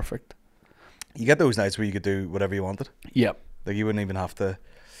perfect. You get those nights where you could do whatever you wanted. Yep. Like you wouldn't even have to.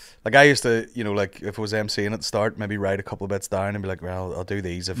 Like I used to, like if I was MCing at the start, maybe write a couple of bits down and be like, well, I'll do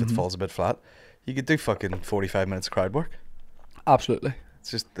these if it falls a bit flat. You could do fucking 45 minutes of crowd work. Absolutely.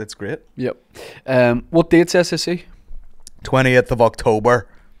 It's great. Yep. What date's SSC? 28th of October.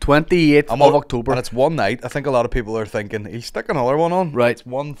 28th of October. And it's one night. I think a lot of people are thinking, he's stick another one on. Right. It's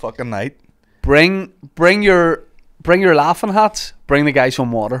one fucking night. Bring your laughing hats. Bring the guy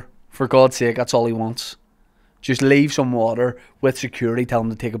some water. For God's sake, that's all he wants. Just leave some water with security. Tell him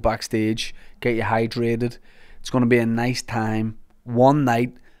to take it backstage. Get you hydrated. It's going to be a nice time. One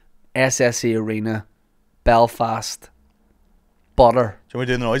night. SSE Arena. Belfast. Butter. Shall we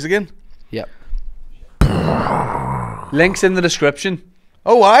do the noise again? Yep. Links in the description.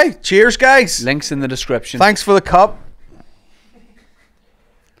 Oh, aye. Cheers, guys. Links in the description. Thanks for the cup.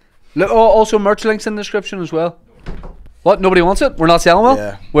 Also, merch links in the description as well. What? Nobody wants it? We're not selling well?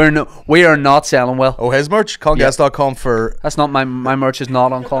 Yeah. We are not selling well. Oh, his merch? ColinGeddis.com for... That's not my merch is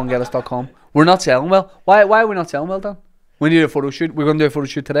not on ColinGeddis.com. We're not selling well. Why are we not selling well, Dan? We need a photo shoot. We're going to do a photo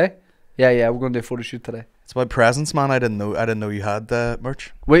shoot today. Yeah, we're going to do a photo shoot today. It's about presents, man. I didn't know you had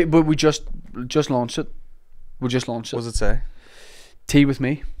merch. Wait, but we just launched it. We just launched it. What does it say? Tea with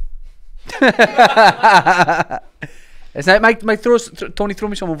me. It's not Mike. Tony, throw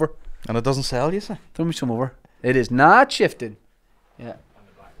me some over. And it doesn't sell, you say? Throw me some over. It is not shifted. Yeah.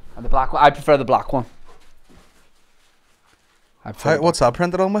 And the black one. I prefer the black one. What's that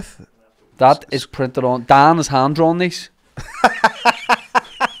printed on with? That is printed on. Dan has hand drawn these.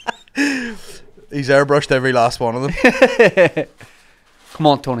 He's airbrushed every last one of them. Come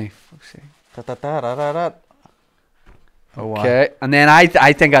on, Tony. Oh, wow. Okay, and then I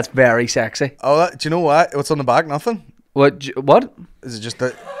think that's very sexy. Oh, do you know what? What's on the back? Nothing. What? Is it just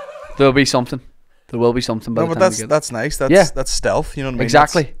that? There'll be something. There will be something. By No, the but time we get that's nice. That's stealth. You know what I mean?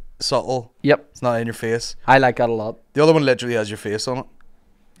 Exactly. That's subtle. Yep. It's not in your face. I like that a lot. The other one literally has your face on it.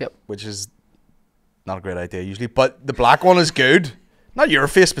 Yep. Which is not a great idea usually. But the black one is good. Not your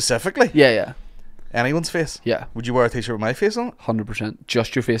face specifically. Yeah. Anyone's face. Yeah. Would you wear a t-shirt with my face on it? 100%.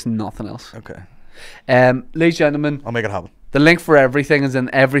 Just your face and nothing else. Okay. Ladies and gentlemen, I'll make it happen. the link for everything is in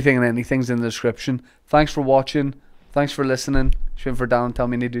everything and anything's in the description. Thanks for watching. Thanks for listening. Shouldn't for down and tell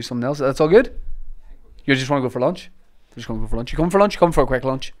me to do something else. That's all good? You just want to go for lunch? You just want to go for lunch? You come for lunch? You come for a quick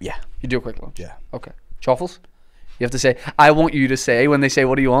lunch? Yeah. You do a quick lunch? Yeah. Okay. Chaffles? You have to say, I want you to say, when they say,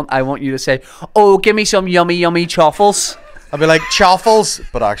 what do you want? I want you to say, oh, give me some yummy, yummy chaffles. I'll be like, chaffles,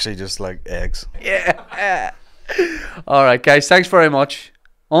 but actually just like eggs. Yeah. All right, guys. Thanks very much.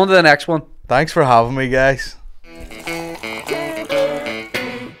 On to the next one. Thanks for having me, guys.